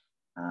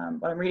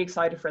 But I'm really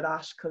excited for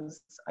that,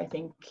 because I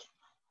think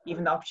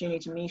even the opportunity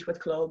to meet with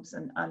clubs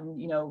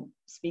and you know,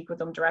 speak with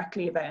them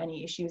directly about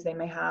any issues they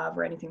may have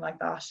or anything like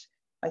that,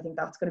 I think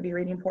that's going to be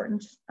really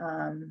important.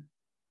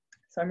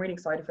 So I'm really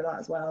excited for that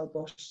as well.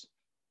 But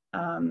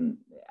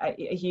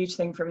a huge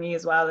thing for me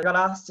as well, I got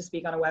asked to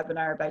speak on a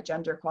webinar about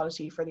gender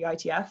equality for the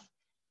ITF.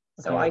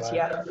 So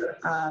ITF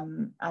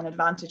and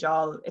Advantage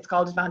All, it's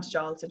called Advantage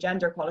All, it's a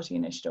gender equality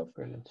initiative.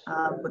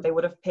 But they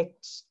would have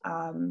picked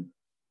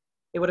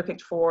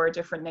 4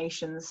 different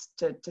nations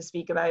to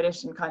speak about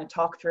it and kind of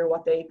talk through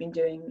what they've been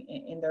doing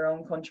in their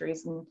own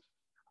countries. And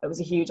it was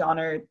a huge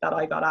honour that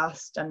I got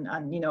asked,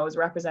 and you know, I was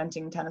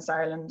representing Tennis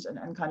Ireland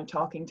and kind of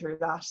talking through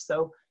that.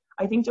 So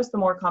I think just the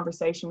more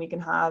conversation we can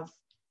have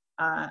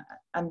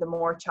and the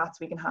more chats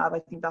we can have, I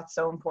think that's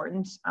so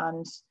important.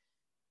 And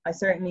I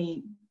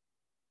certainly,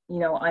 you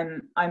know,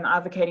 I'm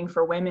advocating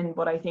for women,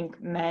 but I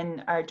think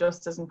men are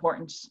just as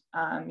important,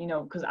 you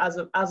know, because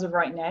as of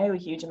right now, a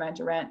huge amount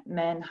of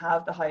men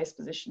have the highest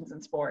positions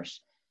in sport.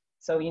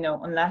 So, you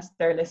know, unless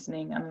they're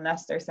listening and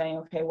unless they're saying,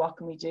 okay, what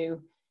can we do,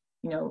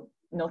 you know,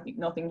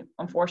 nothing,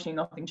 unfortunately,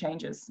 nothing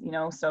changes, you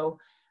know. So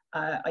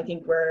I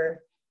think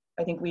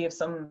we have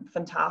some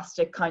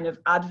fantastic kind of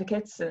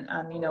advocates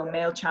and you know,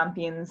 male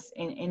champions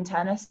in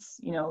tennis,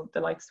 you know,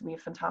 we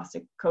have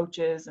fantastic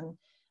coaches and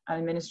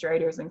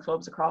administrators and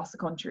clubs across the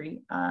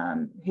country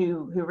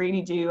who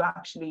really do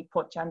actually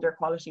put gender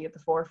equality at the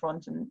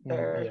forefront, and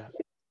they're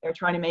they're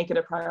trying to make it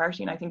a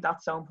priority, and I think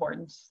that's so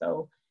important.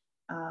 So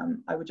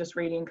I would just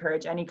really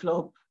encourage any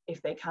club,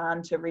 if they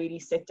can, to really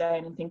sit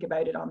down and think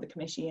about it on the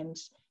committee and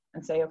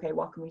say, okay,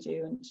 what can we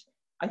do? And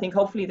I think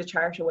hopefully the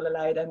charter will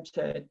allow them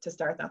to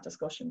start that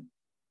discussion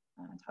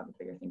and have a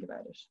bigger think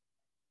about it.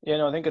 Yeah,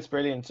 no, I think it's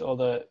brilliant.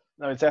 It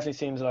definitely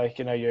seems like,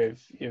 you know,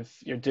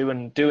 you're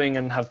doing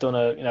and have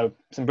done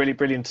some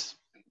brilliant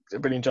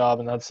job,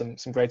 and had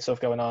some great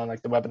stuff going on,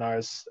 like the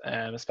webinars,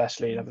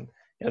 especially having,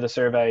 you know, the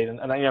survey and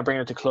you know,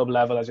 bringing it to club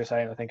level, as you're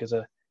saying, I think is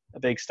a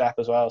big step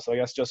as well. So I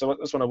guess I just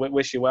want to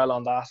wish you well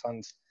on that,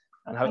 and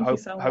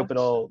hope it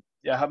all.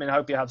 Yeah, I mean, I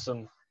hope you have some,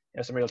 you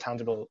know, some real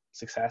tangible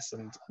success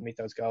and meet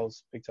those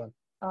goals big time.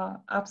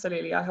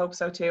 Absolutely, I hope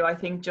so too. I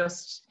think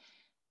just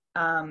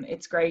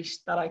it's great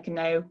that I can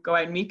now go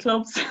out and meet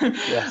clubs.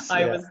 Yes,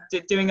 I was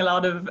doing a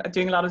lot of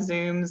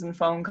Zooms and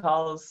phone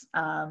calls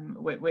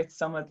with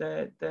some of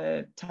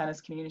the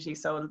tennis community,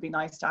 so it'll be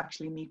nice to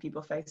actually meet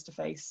people face to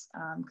face,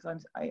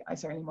 because I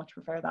certainly much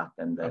prefer that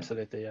than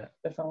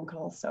the phone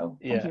calls. So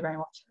thank you very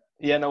much.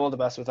 Yeah, no, all the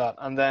best with that.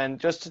 And then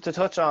just to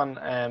touch on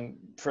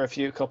for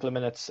a couple of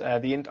minutes, I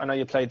know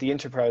you played the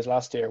Interpros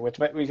last year, which,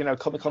 you know,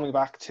 coming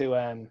back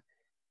to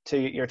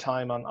your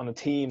time on a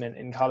team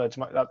in college,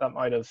 that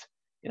might have,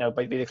 you know,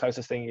 might be the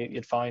closest thing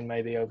you'd find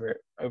maybe over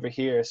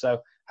here.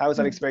 So how was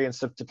that experience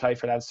to play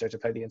for Leinster, to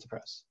play the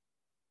Interpros?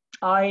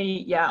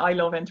 I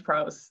love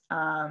Interpros.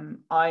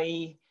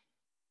 I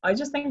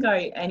just think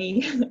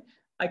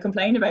I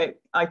complain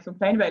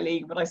about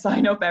league, but I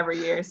sign up every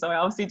year, so I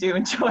obviously do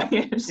enjoy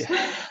it.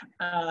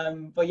 Yeah.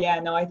 But yeah,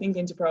 no, I think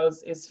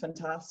Interpros is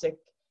fantastic.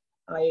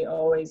 I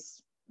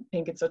always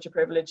think it's such a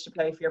privilege to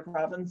play for your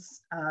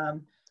province.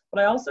 But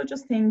I also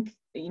just think,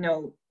 you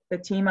know, the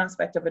team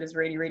aspect of it is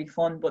really, really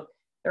fun, but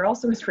there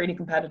also is really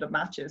competitive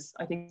matches.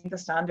 I think the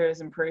standard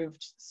has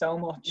improved so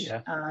much.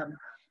 Yeah.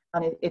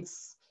 And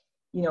it's,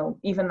 you know,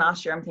 even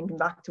last year, I'm thinking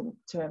back to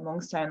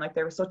Monkstown, like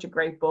there was such a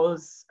great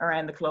buzz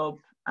around the club.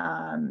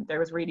 There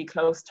was really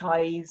close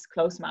ties,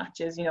 close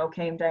matches, you know,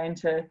 came down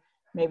to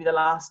maybe the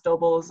last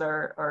doubles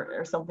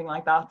or something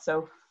like that.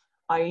 So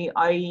I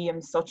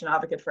am such an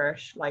advocate for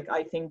it. Like,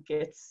 I think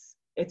it's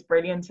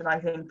brilliant, and I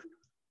think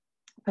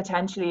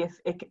potentially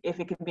if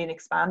it can be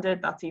expanded,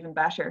 that's even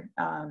better.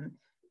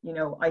 You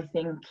know, I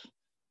think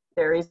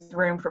there is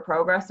room for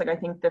progress. Like, I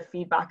think the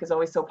feedback is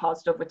always so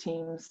positive with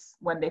teams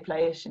when they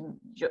play it, and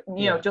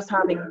you know, just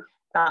having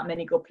that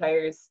many good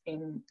players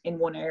in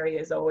one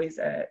area is always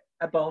a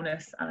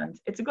bonus, and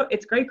it's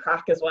great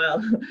crack as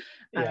well.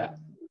 I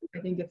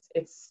think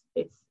it's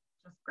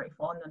just great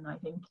fun, and I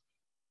think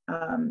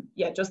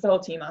just the whole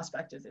team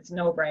aspect it's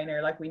no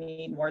brainer. Like, we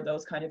need more of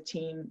those kind of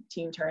team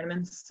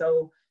tournaments.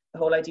 So the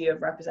whole idea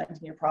of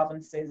representing your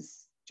province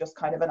is just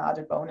kind of an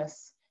added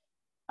bonus.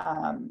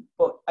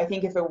 But I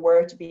think if it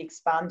were to be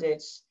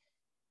expanded,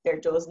 there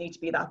does need to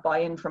be that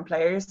buy-in from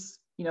players.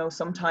 You know,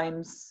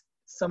 sometimes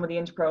some of the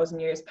Interpros in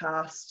years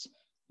past,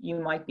 you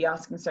might be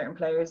asking certain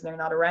players and they're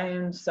not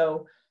around.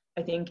 So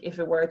I think if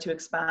it were to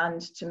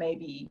expand to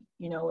maybe,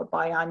 you know, a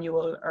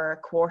biannual or a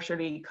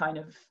quarterly kind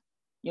of,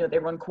 you know, they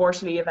run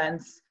quarterly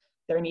events,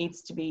 there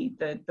needs to be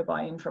the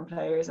buy-in from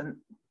players. And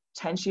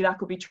potentially that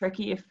could be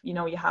tricky if, you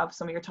know, you have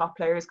some of your top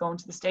players going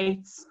to the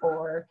States,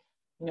 or,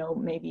 you know,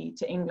 maybe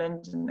to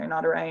England and they're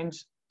not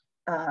around.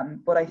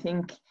 But I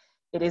think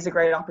it is a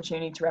great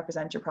opportunity to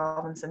represent your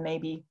province, and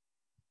maybe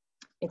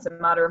it's a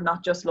matter of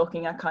not just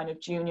looking at kind of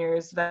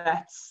juniors,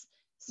 vets,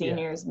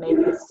 seniors.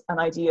 Maybe it's an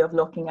idea of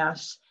looking at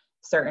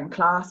certain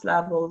class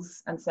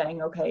levels and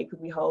saying, okay,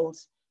 could we hold,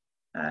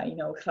 you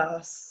know,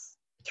 class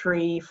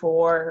 3-4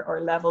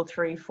 or level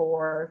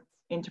 3-4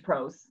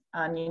 Interpros,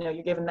 and, you know,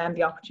 you're giving them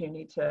the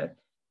opportunity to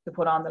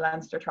put on the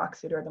Leinster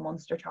tracksuit or the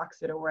Munster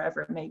tracksuit or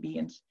wherever it may be.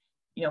 And,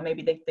 you know,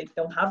 maybe they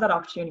don't have that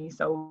opportunity,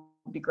 so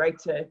it'd be great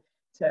to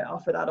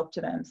offer that up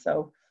to them.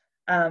 So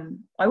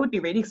I would be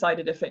really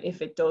excited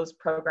if it does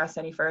progress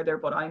any further.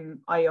 But I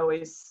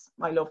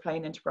love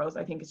playing Interpros.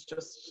 I think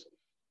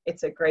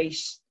it's a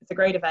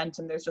great event,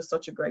 and there's just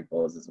such a great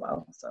buzz as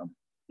well. So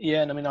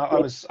yeah, and I mean, I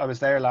was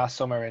there last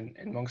summer in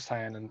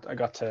Monkstown, and I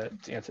got to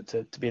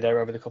be there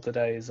over the couple of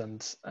days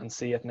and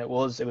see it, and it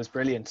was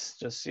brilliant.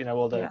 Just, you know,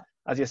 all the,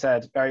 as you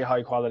said, very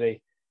high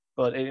quality,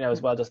 but, you know,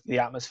 as well, just the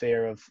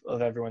atmosphere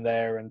of everyone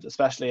there, and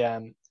especially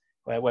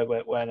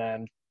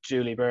when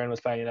Julie Byrne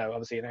was playing, you know,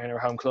 obviously in her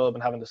home club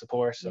and having the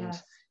support, and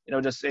you know,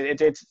 just it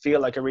did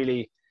feel like a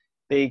really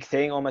big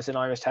thing almost in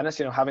Irish tennis,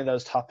 you know, having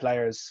those top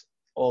players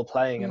all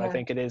playing. And I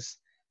think it is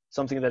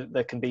something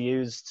that can be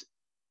used,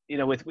 you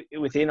know,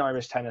 within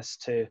Irish tennis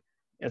to, you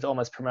know, to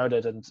almost promote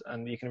it,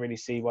 and you can really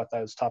see what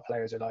those top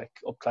players are like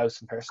up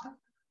close and personal.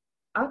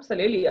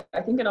 Absolutely.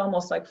 I think it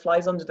almost like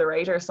flies under the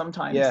radar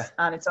sometimes,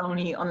 and it's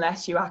only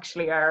unless you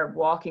actually are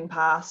walking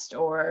past,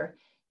 or,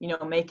 you know,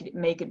 make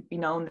it be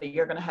known that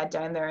you're going to head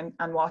down there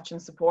and watch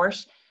and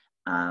support.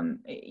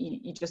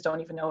 You just don't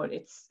even know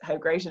it's how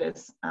great it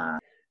is.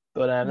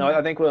 But no,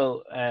 I think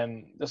we'll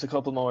just a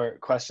couple more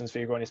questions for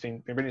you, Gráinne. It's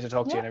been brilliant to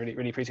talk to you, and I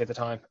really appreciate the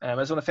time. I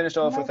just want to finish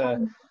off with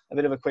a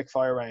bit of a quick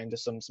fire round,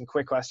 just some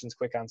quick questions,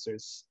 quick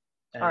answers.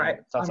 All right,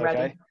 if that's I'm okay.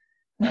 ready.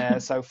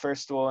 So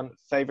first one,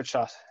 favorite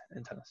shot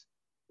in tennis?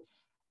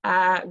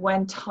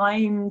 When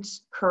timed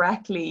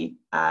correctly,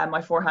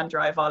 my forehand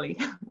drive volley.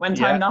 When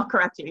Yeah. timed not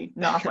correctly,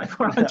 not my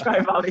forehand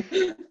drive volley.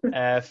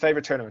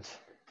 Favorite tournament?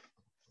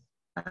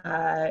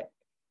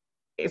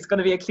 It's going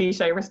to be a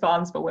cliche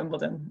response, but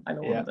Wimbledon. I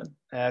love Wimbledon.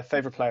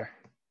 Favorite player?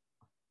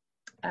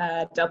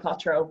 Del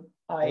Potro.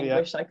 I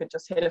wish I could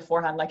just hit a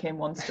forehand like him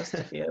once, just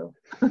to feel,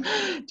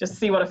 just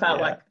see what it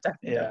felt like.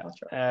 Definitely Del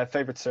Potro.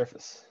 Favorite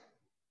surface?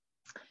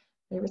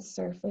 Favorite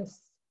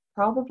surface?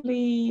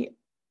 Probably.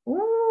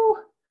 Ooh,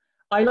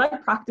 I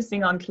like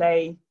practicing on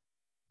clay,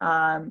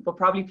 but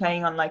probably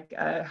playing on like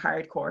a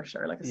hard court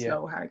or like a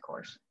slow hard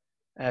court.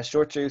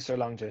 Short juice or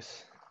long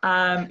juice?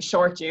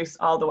 Short juice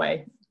all the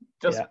way.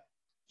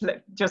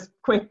 Just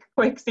quick,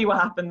 see what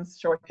happens.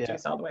 Short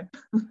juice all the way.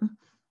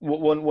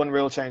 One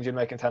real change you'd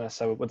make in tennis,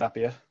 so would that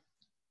be it?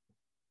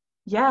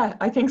 Yeah,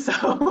 I think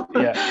so.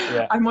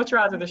 Yeah. I'd much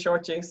rather the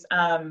short juice.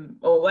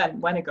 Or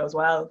when it goes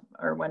well,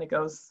 or when it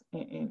goes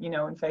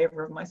in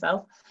favor of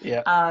myself.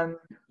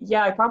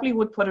 I probably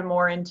would put it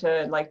more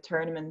into like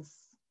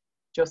tournaments,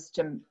 just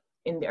in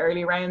the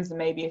early rounds, and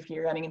maybe if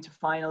you're getting into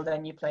final,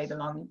 then you play the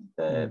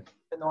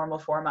normal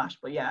format.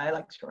 But I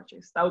like short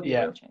juice. That would be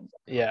a real change.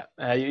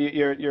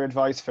 Your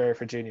advice for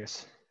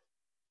juniors?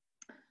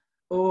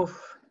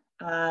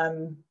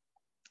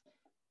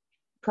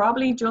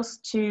 Probably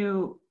just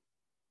to.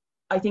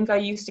 I think I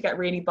used to get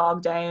really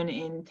bogged down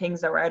in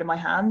things that were out of my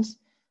hand.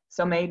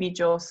 So maybe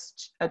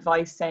just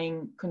advice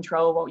saying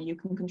control what you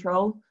can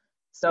control.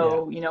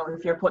 So,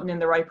 if you're putting in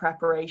the right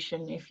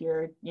preparation, if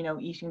you're,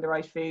 eating the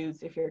right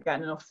foods, if you're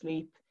getting enough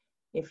sleep,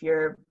 if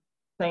you're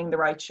playing the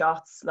right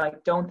shots,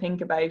 like don't think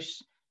about,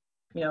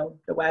 the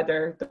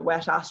weather, the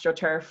wet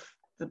AstroTurf,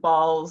 the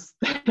balls,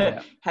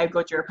 how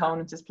good your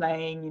opponent is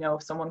playing,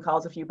 if someone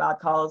calls a few bad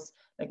calls,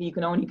 like you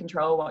can only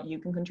control what you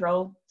can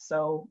control.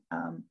 So,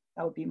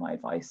 that would be my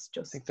advice.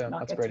 Just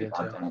not get too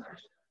bogged down.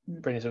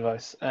 Brilliant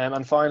advice.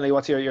 And finally,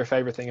 what's your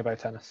favorite thing about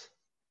tennis?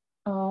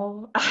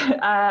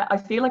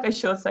 I feel like I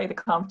should say the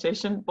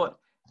competition, but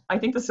I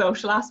think the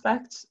social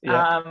aspect.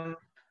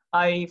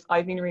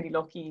 I've been really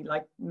lucky.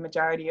 Like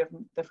majority of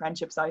the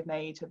friendships I've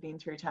made have been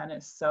through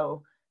tennis.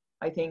 So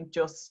I think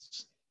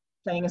just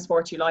playing a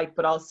sport you like,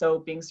 but also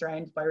being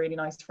surrounded by really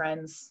nice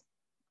friends.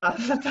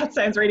 That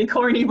sounds really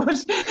corny,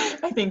 but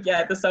I think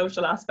the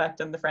social aspect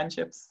and the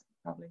friendships.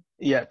 Probably.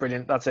 Yeah,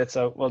 brilliant. That's it.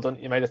 So well done.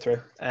 You made it through.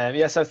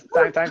 So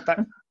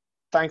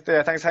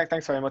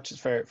thanks very much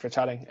for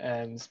chatting.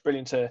 It's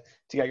brilliant to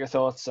get your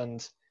thoughts,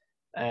 and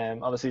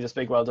obviously just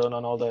big well done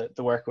on all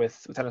the work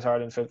with Tennis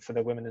Ireland for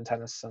the women in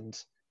tennis,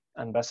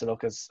 and best of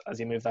luck as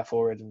you move that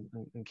forward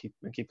and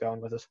keep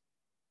going with it.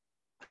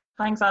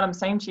 Thanks, Adam.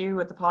 Same to you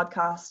with the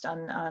podcast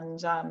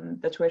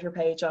and the Twitter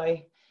page.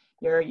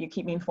 You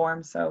keep me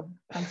informed, so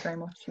thanks very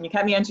much. And you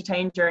kept me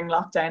entertained during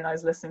lockdown. I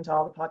was listening to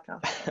all the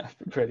podcasts.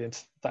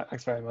 Brilliant.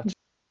 Thanks very much.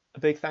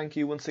 A big thank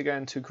you once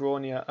again to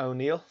Gráinne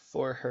O'Neill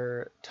for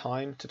her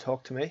time to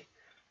talk to me,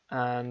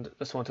 and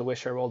just want to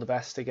wish her all the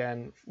best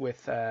again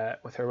with her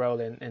role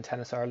in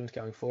Tennis Ireland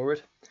going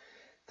forward.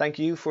 Thank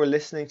you for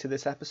listening to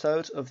this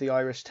episode of the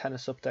Irish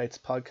Tennis Updates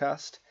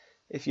podcast.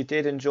 If you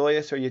did enjoy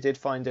it or you did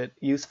find it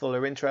useful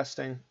or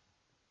interesting,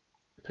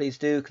 please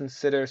do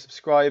consider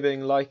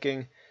subscribing,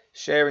 liking,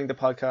 sharing the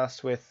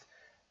podcast with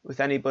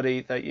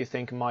anybody that you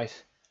think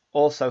might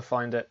also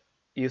find it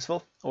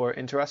useful or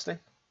interesting.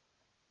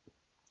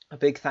 A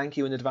big thank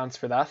you in advance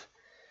for that.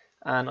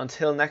 And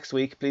until next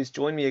week, please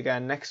join me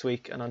again next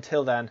week. And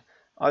until then,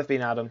 I've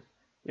been Adam,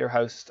 your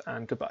host,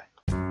 and goodbye.